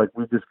people are still like,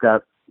 we just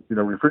got,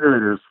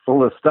 refrigerators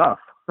full of stuff.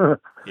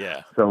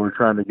 Yeah. So we're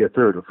trying to get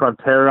through it.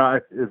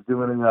 Frontera is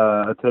doing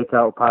a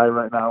takeout pie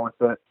right now with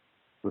it,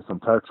 with some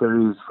tart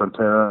cherries,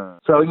 Frontera.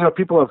 So,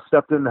 people have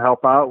stepped in to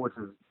help out, which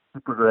is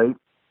super great.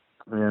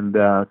 And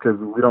because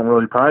we don't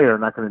really probably are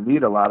not going to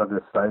need a lot of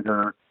this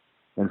cider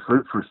and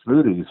fruit for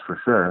smoothies for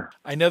sure.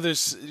 I know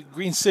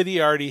Green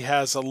City already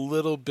has a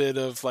little bit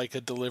of like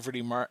a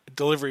delivery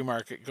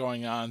market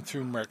going on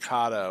through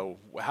Mercado.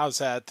 How's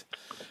that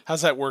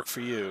work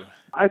for you?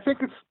 I think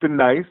it's been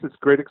nice. It's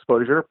great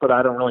exposure, but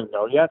I don't really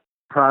know yet.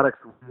 Products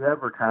we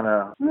have are kind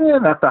of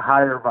not the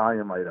higher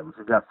volume items.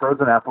 We've got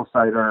frozen apple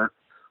cider,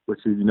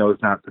 which is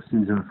not the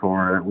season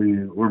for it.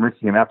 We're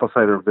making an apple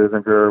cider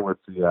vinegar with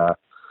the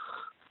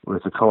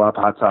Co-op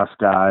hot sauce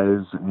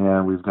guys,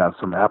 and we've got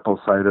some apple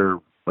cider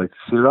like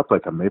syrup,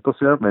 like a maple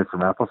syrup made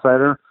from apple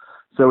cider.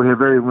 So we have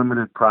very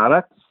limited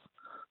products.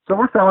 So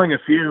we're selling a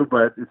few,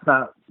 but it's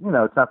not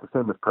it's not the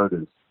same as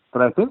produce.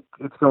 But I think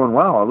it's going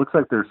well. It looks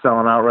like they're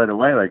selling out right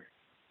away. Like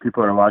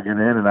people are logging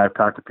in, and I've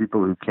talked to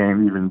people who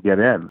can't even get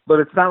in. But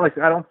it's not like,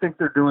 I don't think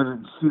they're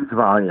doing huge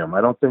volume.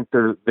 I don't think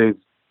they're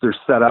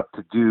set up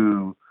to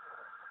do,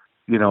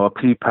 a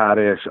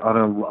Peapod-ish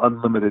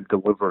unlimited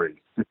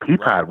delivery. The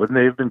Peapod, wouldn't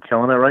they have been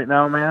killing it right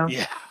now, man?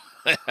 Yeah.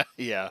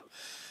 Yeah.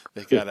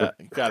 They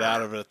got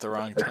out of it at the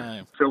wrong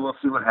time. So we'll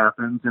see what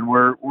happens, and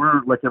we're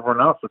like everyone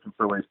else looking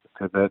for ways to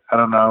pivot. I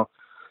don't know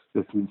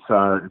if you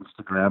saw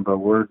Instagram, but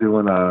we're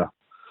doing a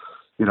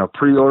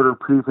pre-order,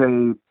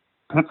 prepaid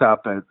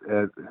pickup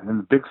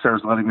and Big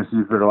Star's letting us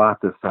use their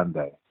lot this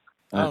Sunday.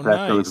 And if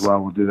that goes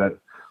well, we'll do that.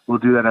 We'll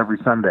do that every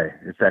Sunday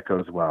if that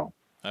goes well.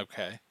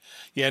 Okay.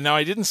 Yeah. No,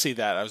 I didn't see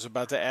that. I was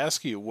about to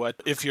ask you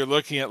what if you're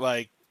looking at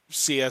like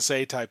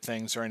CSA type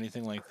things or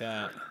anything like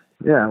that.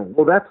 Yeah,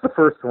 well, that's the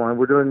first one.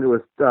 We're doing it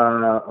with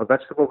a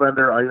vegetable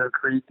vendor, Iron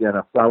Creek, and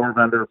a flower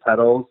vendor,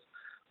 Petals.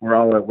 We're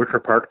all at Wicker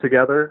Park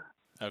together.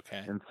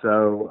 Okay. And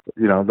so,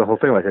 the whole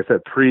thing, like I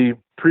said,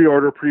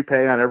 pre-order,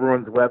 prepay on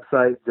everyone's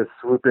website, just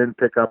swoop in,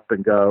 pick up,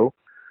 and go.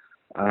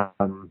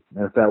 And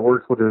if that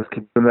works, we'll just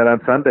keep doing that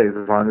on Sundays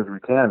as long as we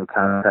can.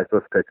 Contact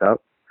us, pick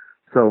up.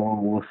 So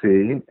we'll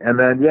see. And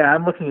then,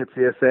 I'm looking at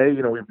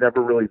CSA. We've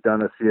never really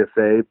done a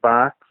CSA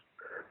box.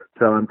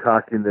 So I'm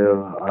talking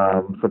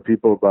to some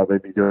people about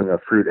maybe doing a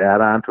fruit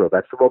add-on to a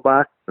vegetable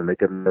box and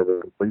make it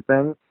another complete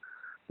thing.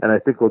 And I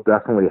think we'll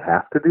definitely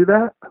have to do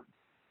that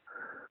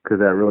because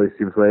that really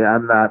seems way.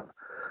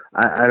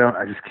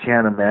 I just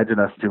can't imagine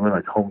us doing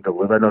like home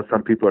delivery. I know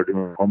some people are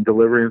doing home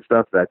delivery and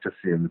stuff. That just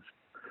seems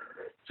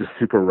just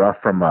super rough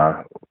from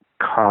a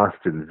cost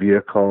and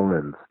vehicle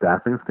and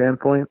staffing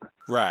standpoint.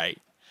 Right.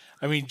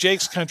 I mean,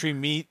 Jake's Country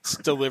Meats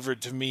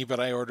delivered to me, but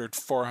I ordered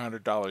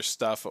 $400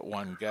 stuff at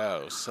one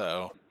go.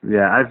 So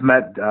yeah, I've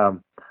met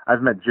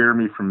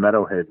Jeremy from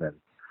Meadowhaven.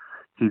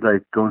 He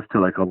goes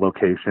to a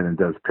location and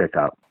does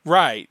pickup.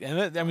 Right,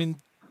 and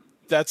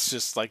that's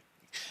just like,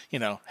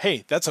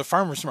 hey, that's a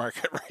farmer's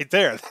market right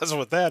there. That's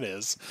what that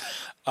is.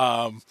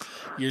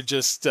 You're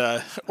just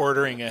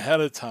ordering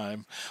ahead of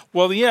time.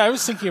 Well, yeah, I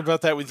was thinking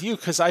about that with you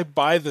because I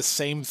buy the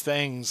same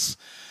things.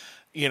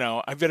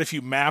 I bet if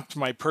you mapped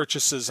my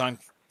purchases on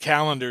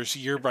calendars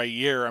year by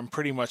year, I'm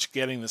pretty much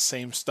getting the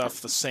same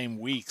stuff the same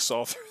weeks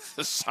all through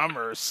the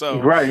summer. So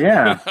right,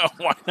 yeah.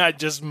 Why not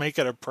just make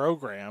it a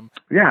program?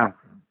 Yeah,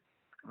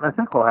 I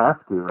think we'll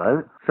have to,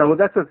 right? So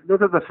those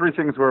are the three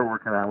things we're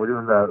working on. We're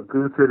doing the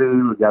Goon City,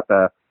 we got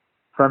the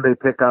Sunday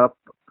pickup,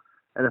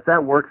 and if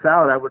that works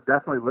out, I would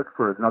definitely look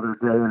for another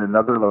day in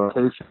another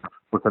location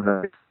with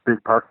a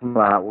big parking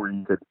lot where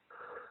you could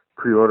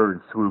pre-order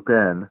and swoop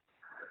in.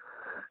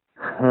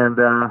 And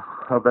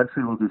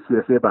eventually we'll do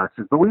CSA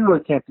boxes. But we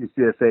really can't do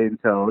CSA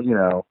until,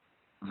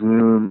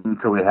 June,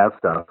 until we have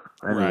stuff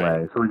anyway.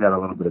 Right. So we got a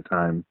little bit of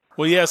time.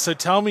 Well, yeah, so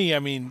tell me,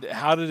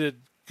 how did it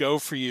go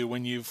for you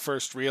when you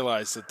first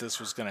realized that this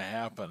was going to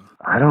happen?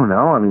 I don't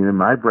know. In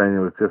my brain, it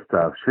was just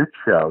a shit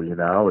show,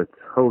 It's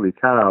holy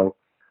cow.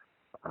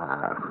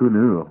 Who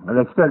knew? And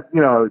it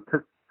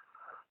took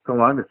so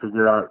long to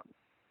figure out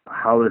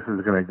how this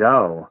is going to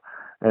go.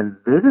 And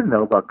they didn't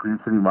know about Green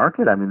City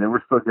Market. They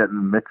were still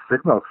getting mixed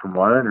signals from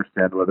what I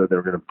understand, whether they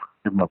were going to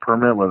give them a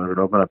permit, whether they would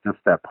open up just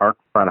that park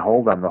on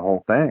hold on the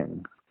whole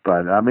thing.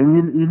 But,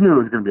 you knew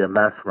it was going to be a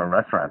mess from a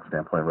restaurant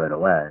standpoint right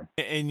away.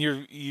 And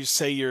you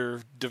say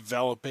you're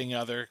developing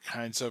other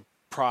kinds of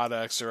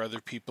products or other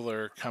people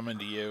are coming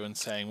to you and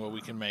saying, well, we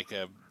can make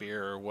a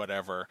beer or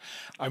whatever.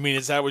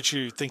 Is that what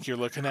you think you're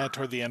looking at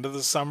toward the end of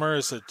the summer?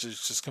 Is it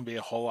just going to be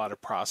a whole lot of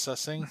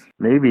processing?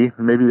 Maybe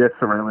that's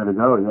the right way to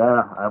go.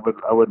 Yeah,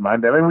 I wouldn't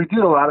mind that. We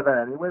do a lot of that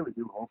anyway. We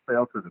do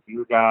wholesale to the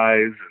beer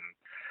guys,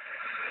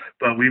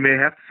 but we may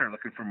have to start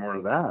looking for more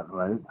of that,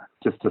 right?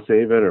 Just to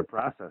save it or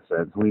process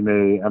it. We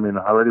may,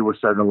 already we're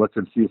starting to look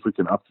and see if we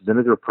can up the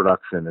vinegar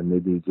production and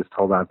maybe just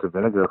hold on to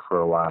vinegar for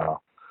a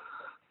while.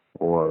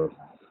 Or,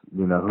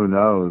 who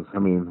knows?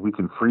 We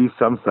can freeze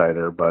some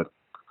cider, but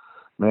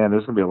man,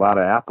 there's going to be a lot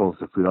of apples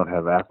if we don't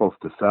have apples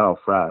to sell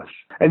fresh.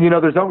 And,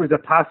 there's always a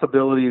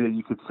possibility that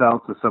you could sell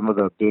to some of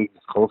the big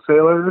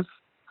wholesalers,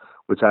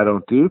 which I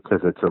don't do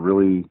because it's a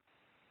really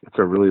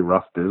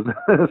rough business.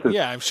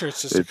 Yeah, I'm sure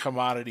it's just a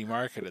commodity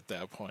market at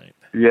that point.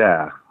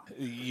 Yeah.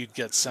 You'd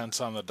get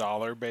cents on the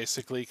dollar,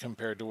 basically,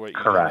 compared to what you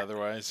Correct. get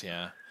otherwise,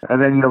 yeah.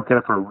 And then you don't get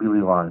it for a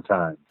really long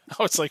time.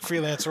 Oh, it's like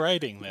freelance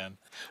writing then.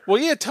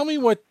 Well, yeah, tell me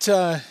what,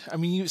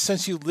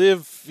 since you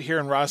live here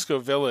in Roscoe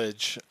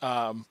Village,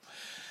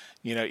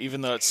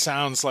 even though it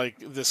sounds like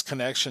this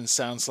connection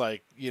sounds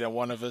like,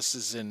 one of us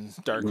is in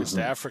darkest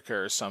Africa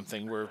or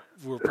something. We're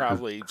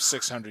probably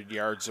 600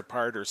 yards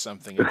apart or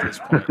something at this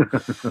point.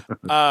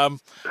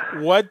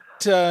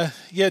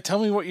 Tell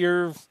me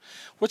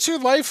what's your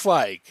life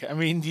like?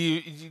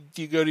 Do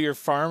you go to your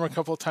farm a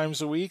couple of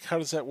times a week? How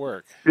does that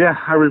work? Yeah,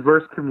 I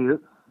reverse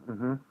commute.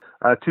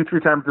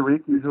 2-3 times a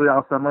week, usually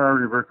all summer. I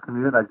reverse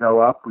commute. I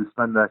go up. We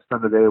spend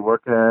the day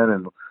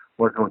working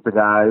with the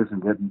guys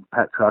and getting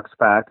pet trucks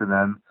packed, and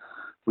then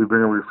we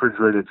bring a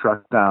refrigerated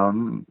truck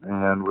down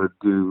and would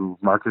do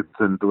markets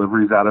and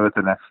deliveries out of it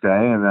the next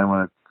day, and then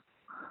when it's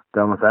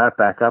done with that,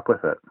 back up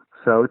with it.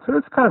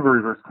 it's kind of a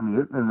reverse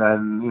commute. And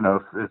then,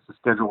 if the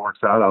schedule works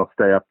out, I'll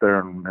stay up there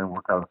and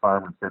work on the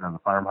farm and stay on the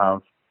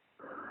farmhouse,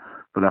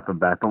 but up and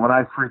back. But when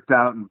I freaked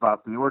out and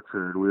bought the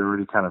orchard, we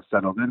already kind of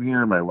settled in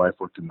here. My wife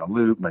worked in the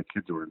Loop. My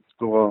kids were in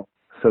school.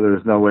 So there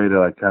was no way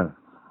to kind of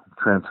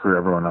transfer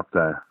everyone up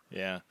there.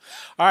 Yeah.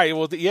 All right.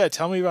 Well, yeah,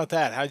 tell me about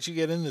that. How'd you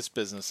get in this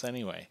business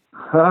anyway?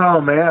 Oh,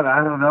 man,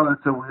 I don't know.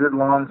 It's a weird,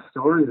 long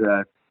story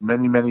that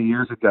many, many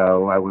years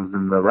ago, I was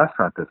in the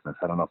restaurant business.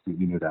 I don't know if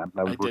you knew that.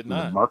 I was working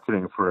in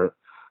marketing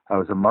I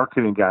was a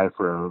marketing guy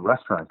for a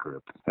restaurant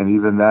group. And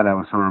even then, I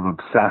was sort of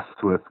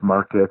obsessed with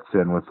markets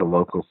and with the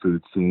local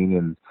food scene.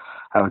 And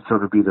I would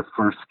sort of be the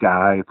first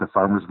guy at the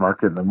farmer's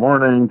market in the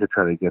morning to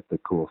try to get the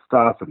cool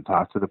stuff and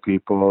talk to the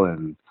people.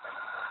 And,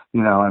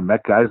 I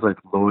met guys like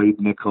Lloyd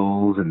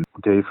Nichols and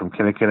Dave from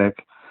Kinnikinnick.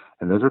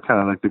 And those were kind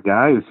of like the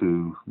guys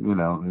who,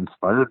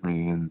 inspired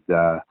me. And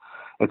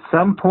at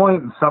some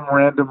point in some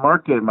random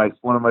market,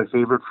 one of my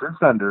favorite fruit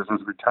vendors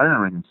was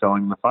retiring and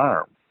selling the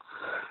farm.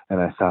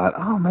 And I thought,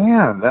 oh,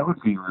 man, that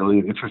would be really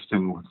an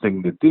interesting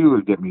thing to do. It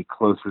would get me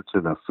closer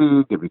to the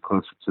food, get me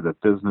closer to the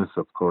business,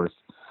 of course,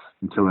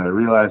 until I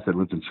realized I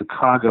lived in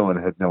Chicago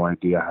and had no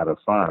idea how to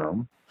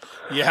farm.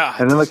 Yeah.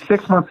 And then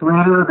 6 months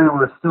later, they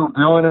were still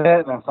doing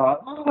it. And I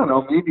thought, I don't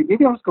know,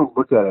 maybe I'll just go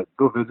look at it,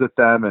 go visit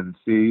them and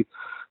see.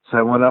 So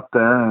I went up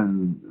there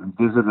and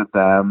visited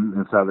them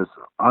and saw this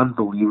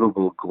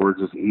unbelievable,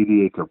 gorgeous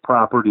 80-acre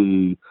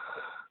property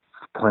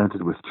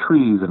planted with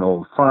trees and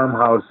old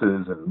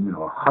farmhouses and,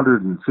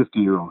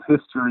 150-year-old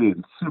history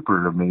and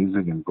super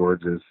amazing and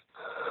gorgeous,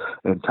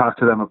 and talked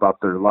to them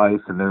about their life.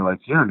 And they're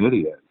like, you're an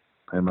idiot.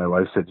 And my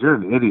wife said, you're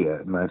an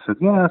idiot. And I said,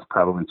 yeah, that's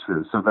probably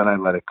true. So then I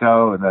let it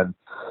go. And then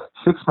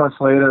 6 months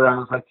later, I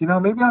was like,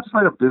 maybe I'll just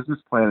write a business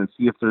plan and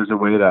see if there's a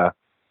way to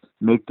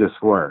make this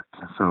work.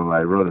 So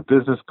I wrote a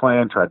business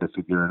plan, tried to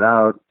figure it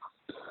out.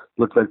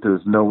 Looked like there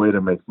was no way to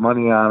make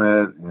money on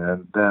it.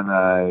 And then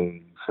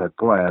I said,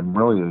 boy, I'm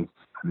really an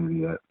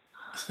idiot.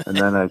 And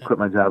then I quit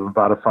my job and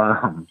bought a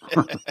farm.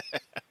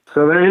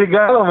 So there you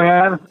go,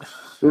 man.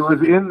 It was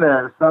in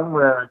there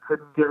somewhere. I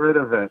couldn't get rid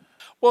of it.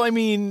 Well, I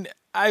mean,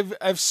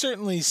 I've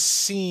certainly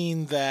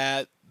seen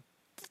that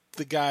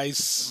the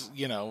guys,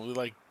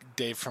 like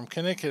Dave from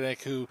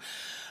Kinnikinnick, who,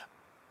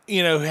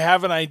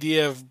 have an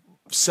idea of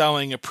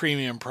selling a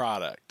premium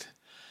product,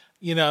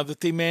 that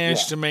they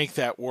managed to make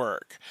that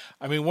work.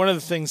 I mean, one of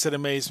the things that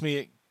amazed me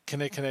at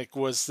Kinnikinnick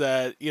was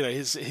that,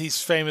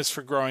 he's famous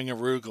for growing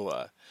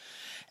arugula.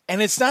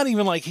 And it's not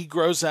even like he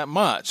grows that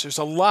much. There's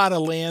a lot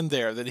of land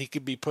there that he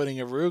could be putting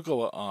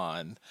arugula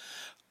on.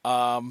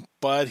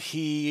 But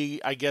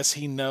I guess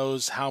he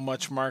knows how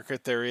much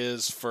market there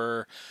is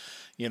for,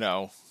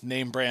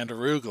 name brand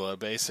arugula,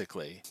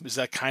 basically. Is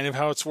that kind of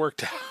how it's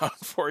worked out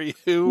for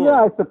you?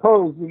 Yeah, I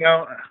suppose,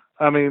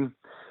 I mean,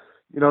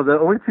 the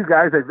only two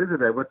guys I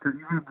visited, I went to,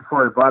 even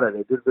before I bought it,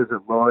 I did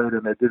visit Lloyd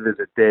and I did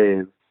visit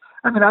Dave.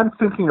 I mean, I'm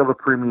thinking of a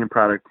premium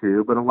product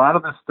too, but a lot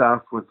of the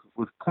stuff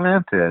was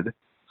planted.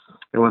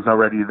 It was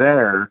already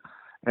there.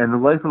 And the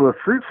life of a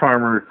fruit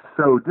farmer is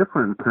so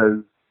different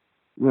because,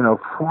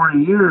 4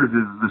 years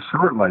is the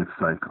short life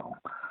cycle.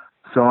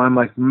 So I'm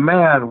like,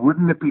 man,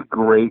 wouldn't it be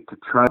great to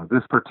try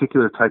this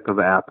particular type of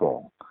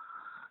apple?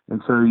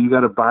 And so you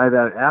got to buy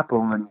that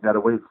apple and you got to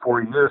wait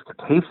 4 years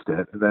to taste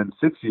it, and then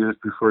 6 years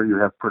before you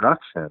have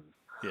production.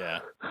 Yeah.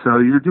 So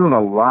you're doing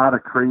a lot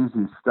of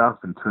crazy stuff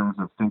in terms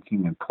of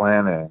thinking and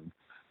planning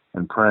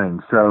and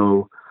praying.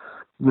 So,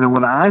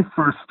 when I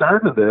first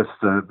started this,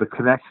 the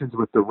connections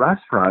with the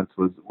restaurants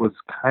was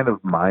kind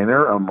of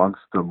minor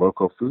amongst the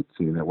local food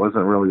scene. It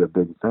wasn't really a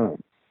big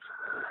thing.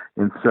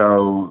 And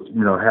so,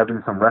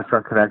 having some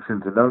restaurant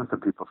connections and knowing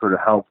some people sort of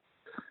help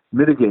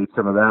mitigate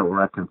some of that,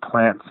 where I can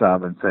plant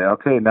some and say,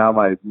 okay, now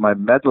my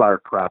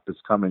medlar crop is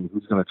coming.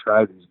 Who's going to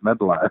try these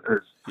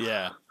medlars?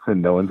 Yeah.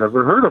 And no one's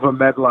ever heard of a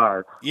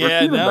medlar.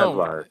 Yeah, no.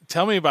 Medlar.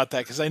 Tell me about that,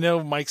 because I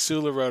know Mike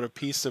Sula wrote a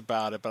piece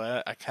about it,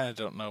 but I kind of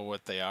don't know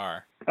what they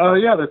are. Oh,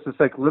 yeah, that's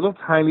this little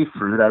tiny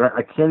fruit.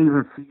 I can't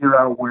even figure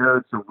out where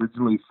it's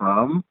originally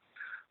from.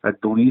 I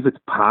believe it's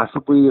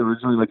possibly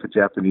originally a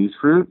Japanese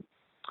fruit.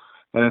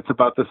 And it's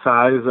about the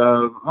size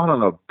of, I don't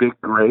know, big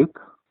grape.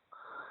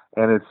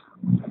 And it's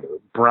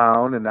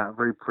brown and not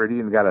very pretty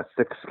and got a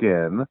thick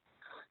skin.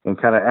 And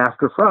kind of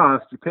after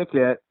frost, you pick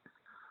it,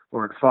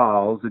 or it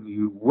falls, and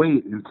you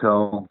wait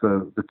until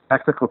the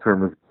technical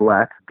term is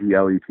black,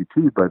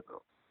 B-L-E-T-T, but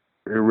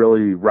it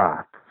really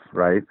rots,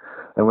 right?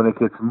 And when it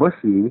gets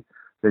mushy,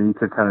 then you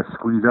can kind of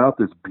squeeze out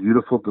this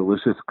beautiful,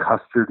 delicious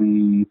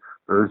custardy,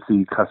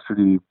 earthy,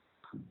 custardy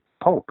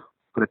pulp.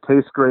 But it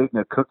tastes great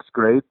and it cooks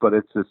great, but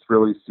it's this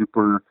really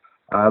super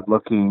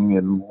odd-looking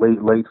and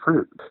late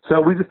fruit.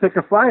 So we just take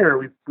a flyer.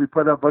 We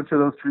put a bunch of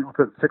those trees, we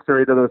put 6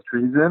 or 8 of those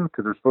trees in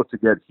because they're supposed to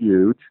get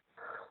huge.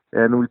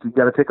 And we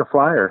got to take a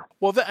flyer.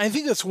 Well, I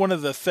think that's one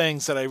of the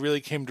things that I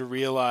really came to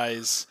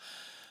realize,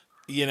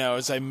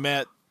 as I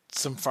met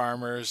some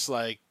farmers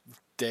like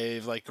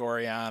Dave, like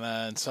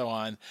Oriana, and so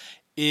on,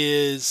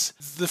 is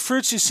the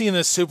fruits you see in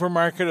the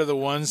supermarket are the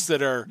ones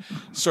that are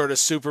sort of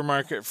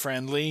supermarket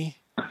friendly.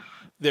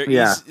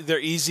 They're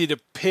easy to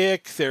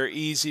pick. They're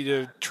easy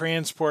to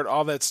transport,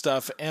 all that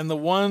stuff. And the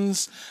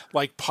ones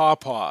like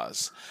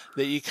pawpaws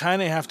that you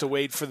kind of have to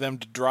wait for them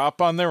to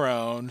drop on their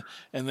own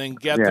and then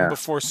get them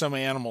before some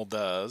animal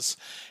does.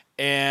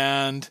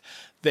 And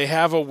they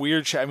have a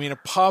weird I mean, a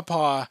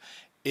pawpaw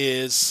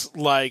is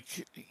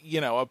like,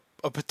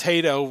 a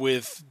potato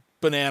with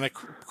banana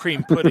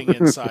cream pudding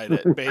inside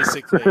it,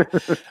 basically.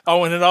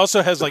 Oh, and it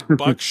also has like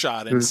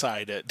buckshot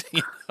inside it.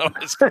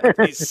 It's got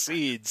these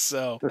seeds.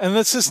 So, and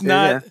that's just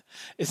not.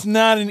 It's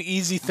not an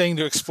easy thing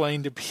to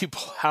explain to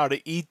people how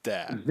to eat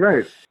that.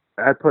 Right.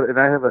 I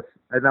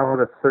now have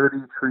a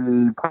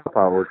 30-tree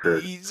pawpaw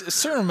orchard. A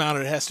certain amount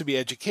of it has to be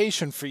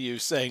education for you,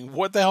 saying,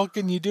 "What the hell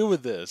can you do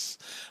with this?"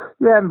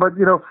 Yeah, but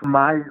from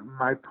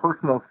my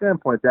personal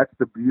standpoint, that's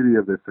the beauty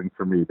of this thing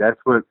for me. That's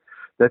what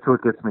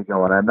gets me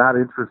going. I'm not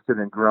interested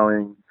in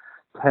growing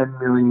 10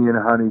 million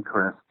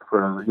Honeycrisp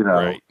for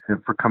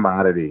for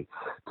commodity.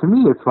 To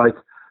me, it's like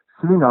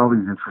seeing all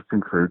these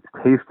interesting fruits,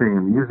 tasting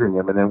and using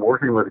them, and then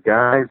working with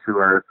guys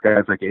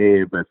like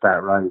Abe at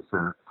Fat Rice,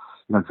 or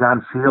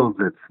John Fields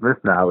at Smith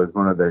now is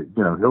one of the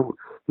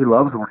he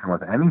loves working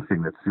with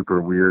anything that's super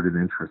weird and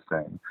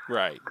interesting.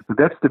 Right. But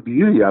that's the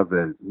beauty of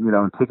it,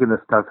 and taking this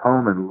stuff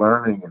home and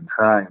learning and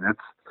trying.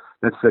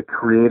 That's the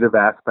creative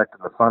aspect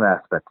and the fun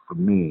aspect for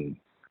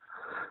me.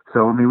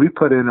 So, I mean, we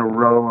put in a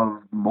row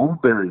of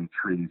mulberry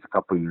trees a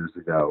couple of years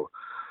ago.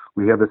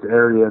 We have this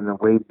area in the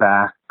way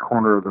back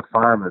corner of the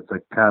farm that's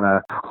like kind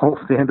of a whole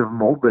stand of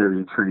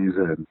mulberry trees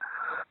in.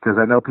 Because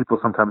I know people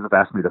sometimes have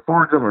asked me to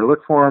forage them or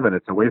look for them, and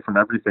it's away from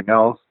everything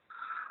else.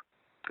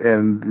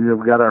 And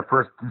we got our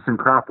first decent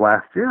crop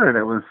last year, and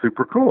it was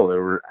super cool. They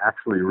were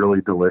actually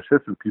really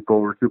delicious, and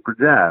people were super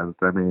jazzed.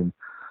 I mean,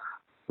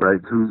 right?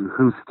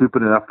 Who's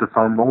stupid enough to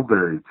farm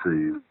mulberry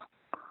trees?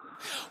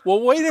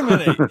 Well, wait a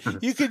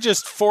minute. You could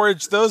just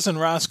forage those in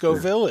Roscoe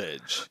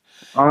Village.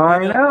 I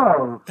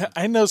know.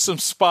 I know some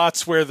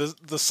spots where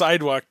the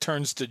sidewalk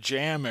turns to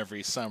jam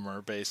every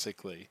summer,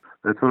 basically.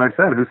 That's what I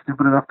said. Who's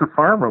stupid enough to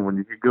farm them when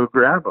you could go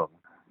grab them?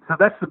 So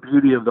that's the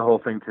beauty of the whole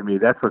thing to me.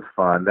 That's what's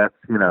fun. That's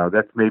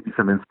maybe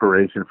some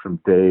inspiration from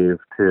Dave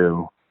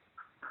too,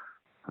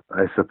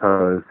 I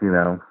suppose,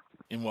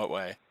 In what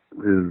way?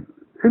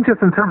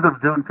 Just in terms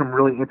of doing some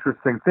really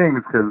interesting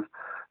things,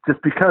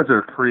 because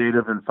they're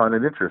creative and fun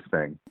and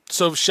interesting.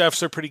 So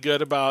chefs are pretty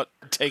good about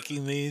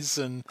taking these,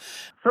 and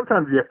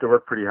sometimes you have to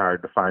work pretty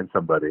hard to find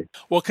somebody.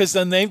 Well, because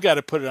then they've got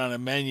to put it on a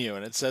menu,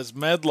 and it says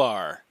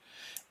Medlar,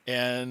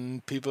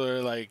 and people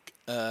are like,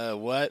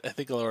 "What? I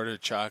think I'll order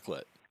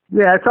chocolate."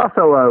 Yeah, it's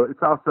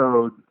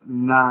also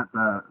not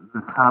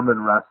the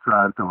common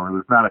restaurant, or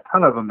there's not a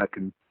ton of them that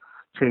can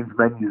change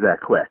menus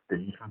that quick that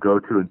you can go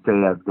to and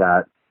say, "I've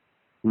got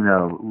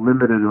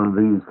limited one of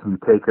these, can you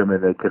take them?"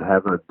 And they could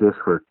have a dish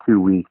for 2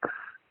 weeks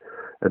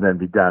and then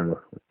be done with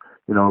it.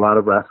 A lot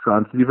of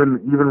restaurants, even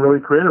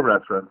really creative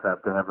restaurants,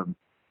 have to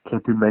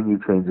can't do menu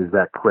changes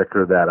that quick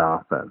or that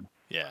often.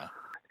 Yeah.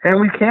 And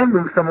we can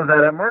move some of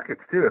that at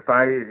markets too. If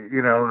I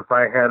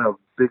had a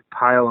big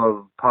pile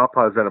of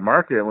pawpaws at a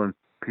market, when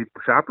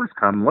shoppers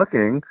come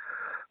looking,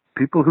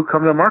 people who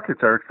come to markets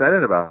are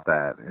excited about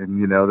that.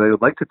 And, they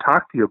would like to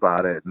talk to you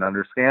about it and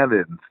understand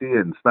it and see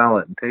it and smell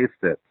it and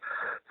taste it.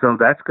 So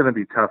that's going to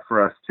be tough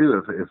for us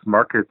too. If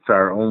markets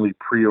are only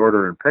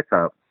pre-order and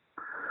pickup,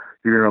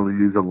 you're going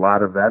to lose a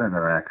lot of that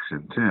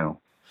interaction too.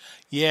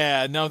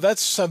 Yeah, no,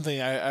 that's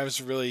something I was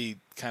really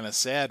kind of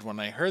sad when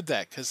I heard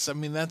that, because, I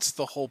mean, that's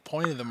the whole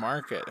point of the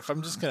market. If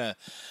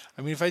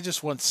I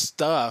just want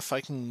stuff,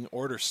 I can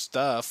order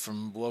stuff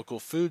from local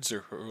foods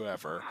or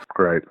whoever.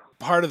 Right.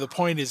 Part of the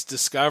point is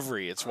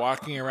discovery. It's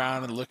walking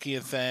around and looking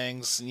at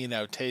things,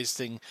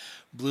 tasting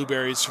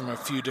blueberries from a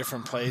few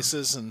different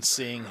places and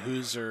seeing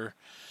whose are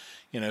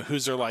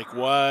like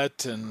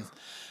what and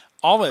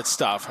all that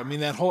stuff. I mean,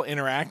 that whole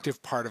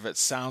interactive part of it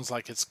sounds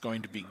like it's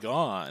going to be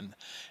gone.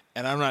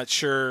 And I'm not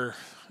sure.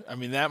 I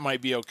mean, that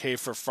might be okay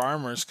for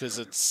farmers,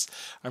 because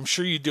I'm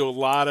sure you do a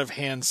lot of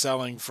hand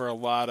selling for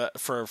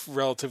a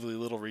relatively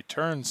little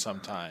return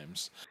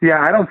sometimes.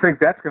 Yeah, I don't think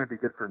that's going to be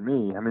good for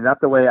me. I mean,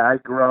 not the way I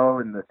grow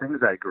and the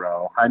things I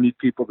grow. I need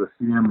people to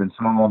see them and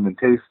smell them and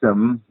taste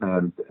them,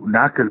 and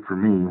not good for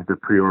me, the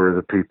pre-order,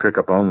 the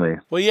pre-pickup only.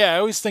 Well, yeah, I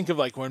always think of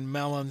like when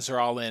melons are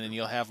all in and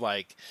you'll have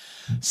like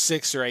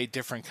 6 or 8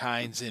 different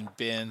kinds in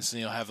bins,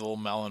 and you'll have a little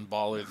melon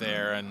baller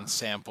there and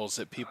samples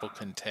that people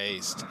can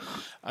taste.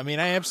 I mean,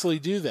 I absolutely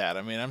do that.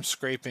 I mean, I'm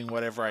scraping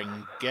whatever I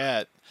can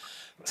get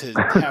to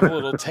have a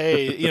little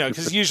taste,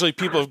 because usually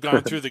people have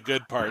gone through the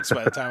good parts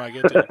by the time I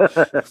get to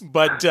it.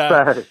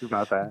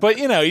 But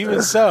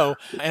even so,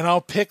 and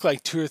I'll pick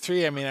like 2 or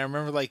 3. I mean, I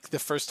remember like the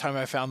first time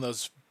I found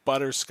those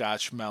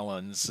butterscotch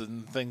melons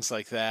and things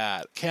like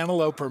that.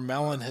 Cantaloupe or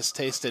melon has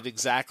tasted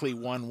exactly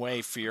one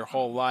way for your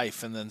whole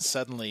life, and then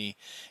suddenly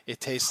it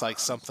tastes like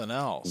something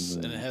else,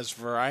 and it has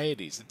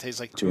varieties. It tastes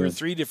like 2 or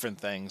 3 different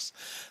things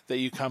that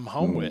you come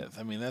home with.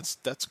 I mean,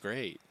 that's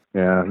great.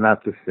 Yeah,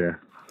 not this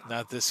year.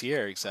 Not this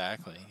year,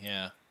 exactly.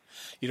 Yeah.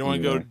 You don't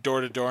want to go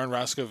door to door in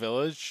Roscoe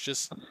Village?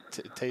 Just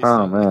taste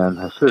Oh, man.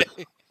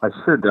 I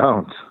sure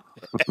don't.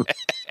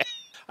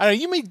 I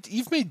know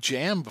you've made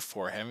jam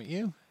before, haven't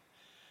you?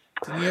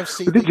 Didn't you have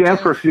we did jam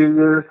for a few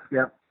years.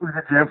 Yeah, we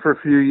did jam for a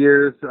few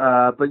years.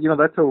 But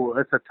that's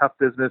a tough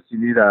business. You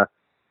need a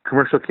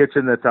commercial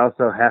kitchen that's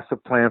also has to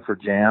plan for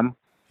jam.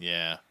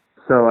 Yeah.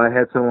 So I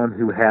had someone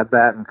who had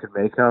that and could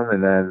make them,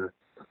 and then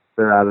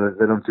they're out of.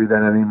 They don't do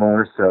that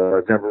anymore. So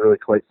I've never really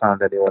quite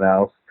found anyone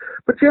else.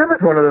 But jam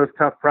is one of those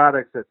tough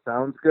products that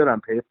sounds good on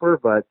paper,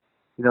 but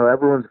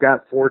everyone's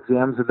got 4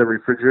 jams in the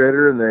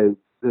refrigerator, and they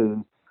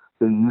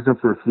use them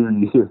for a few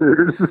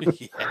years.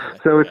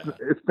 So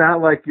it's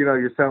not like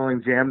you're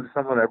selling jam to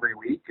someone every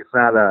week. It's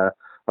not a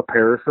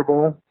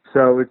perishable.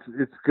 So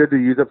it's good to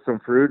use up some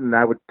fruit, and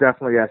I would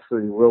definitely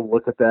will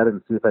look at that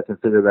and see if I can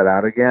figure that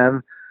out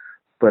again.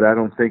 But I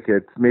don't think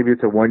maybe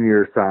it's a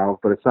 1-year solve,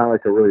 but it's not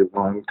like a really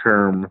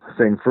long-term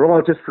thing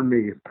just for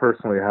me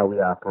personally, how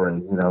we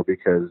operate,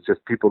 because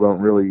just people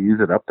don't really use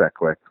it up that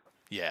quick.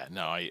 Yeah,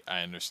 no, I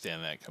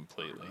understand that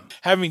completely.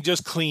 Having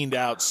just cleaned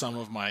out some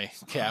of my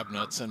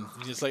cabinets and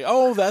just like,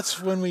 oh,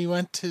 that's when we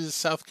went to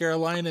South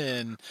Carolina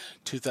in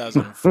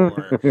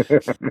 2004.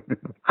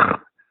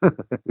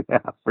 Yeah,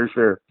 for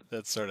sure.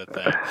 That sort of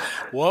thing.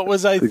 What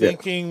was I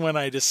thinking when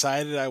I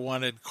decided I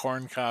wanted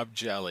corncob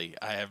jelly?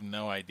 I have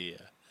no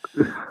idea.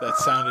 That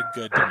sounded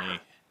good to me.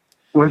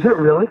 Was it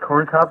really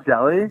corncob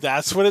jelly?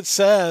 That's what it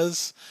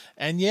says.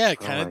 And yeah,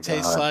 it kind of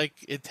tastes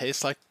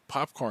like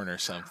popcorn or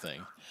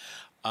something.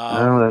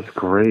 That's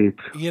great.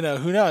 Who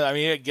knows? I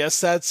mean, I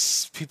guess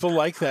that's people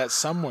like that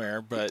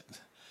somewhere, but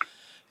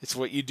it's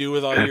what you do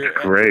with all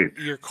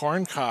your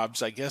corn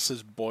cobs, I guess,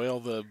 is boil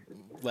the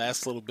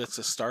last little bits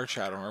of starch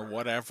out of them or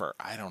whatever.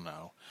 I don't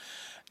know.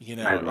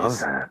 I love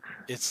that.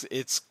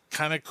 It's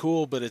kind of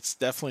cool, but it's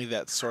definitely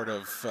that sort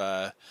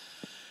of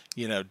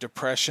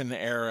Depression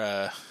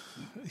era.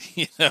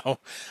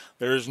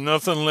 There's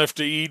nothing left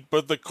to eat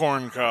but the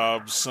corn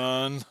cobs,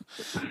 son.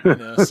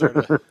 Sort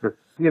of.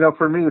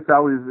 For me, it's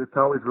always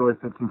really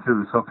thinking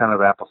through this whole kind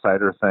of apple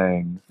cider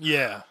thing.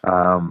 Yeah.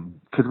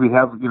 Because we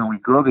have, we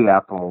grow the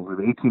apples. We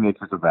have 18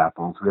 acres of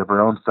apples. We have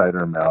our own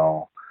cider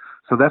mill.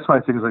 So that's why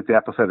things like the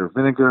apple cider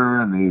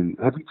vinegar and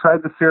have you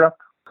tried the syrup?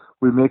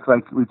 We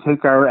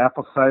take our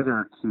apple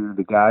cider to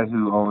the guy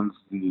who owns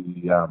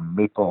the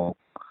maple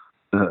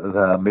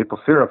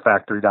syrup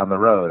factory down the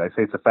road. I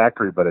say it's a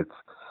factory, but it's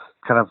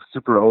kind of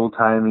super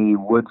old-timey,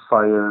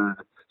 wood-fired.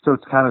 So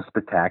it's kind of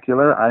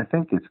spectacular. I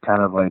think it's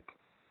kind of like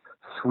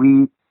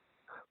sweet,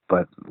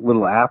 but a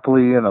little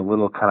appley and a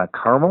little kind of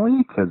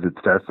caramely because it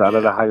starts out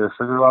at a higher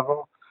sugar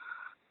level.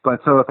 But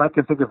so if I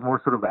can think of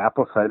more sort of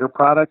apple cider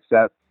products,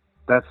 that's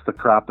the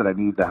crop that I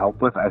need the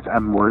help with.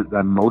 I'm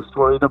most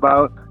worried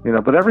about,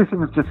 but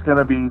everything is just going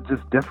to be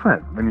just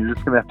different. And you're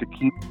just going to have to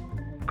keep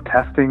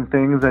testing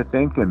things, I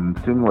think, and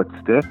seeing what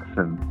sticks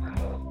and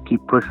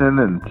keep pushing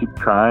and keep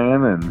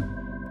trying and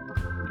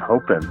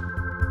hoping.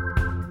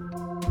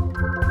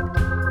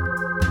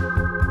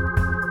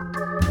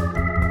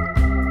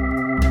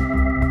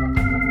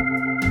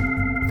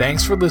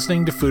 Thanks for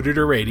listening to Food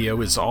Eater Radio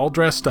is all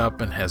dressed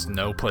up and has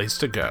no place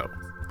to go.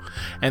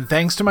 And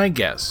thanks to my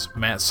guests,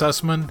 Matt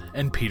Sussman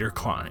and Peter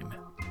Klein.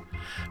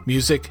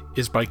 Music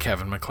is by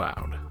Kevin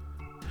MacLeod.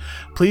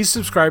 Please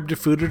subscribe to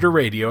Food Eater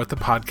Radio at the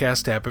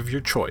podcast app of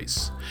your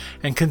choice,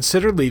 and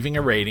consider leaving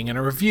a rating and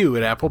a review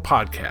at Apple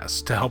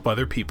Podcasts to help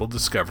other people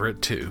discover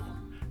it too.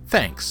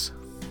 Thanks.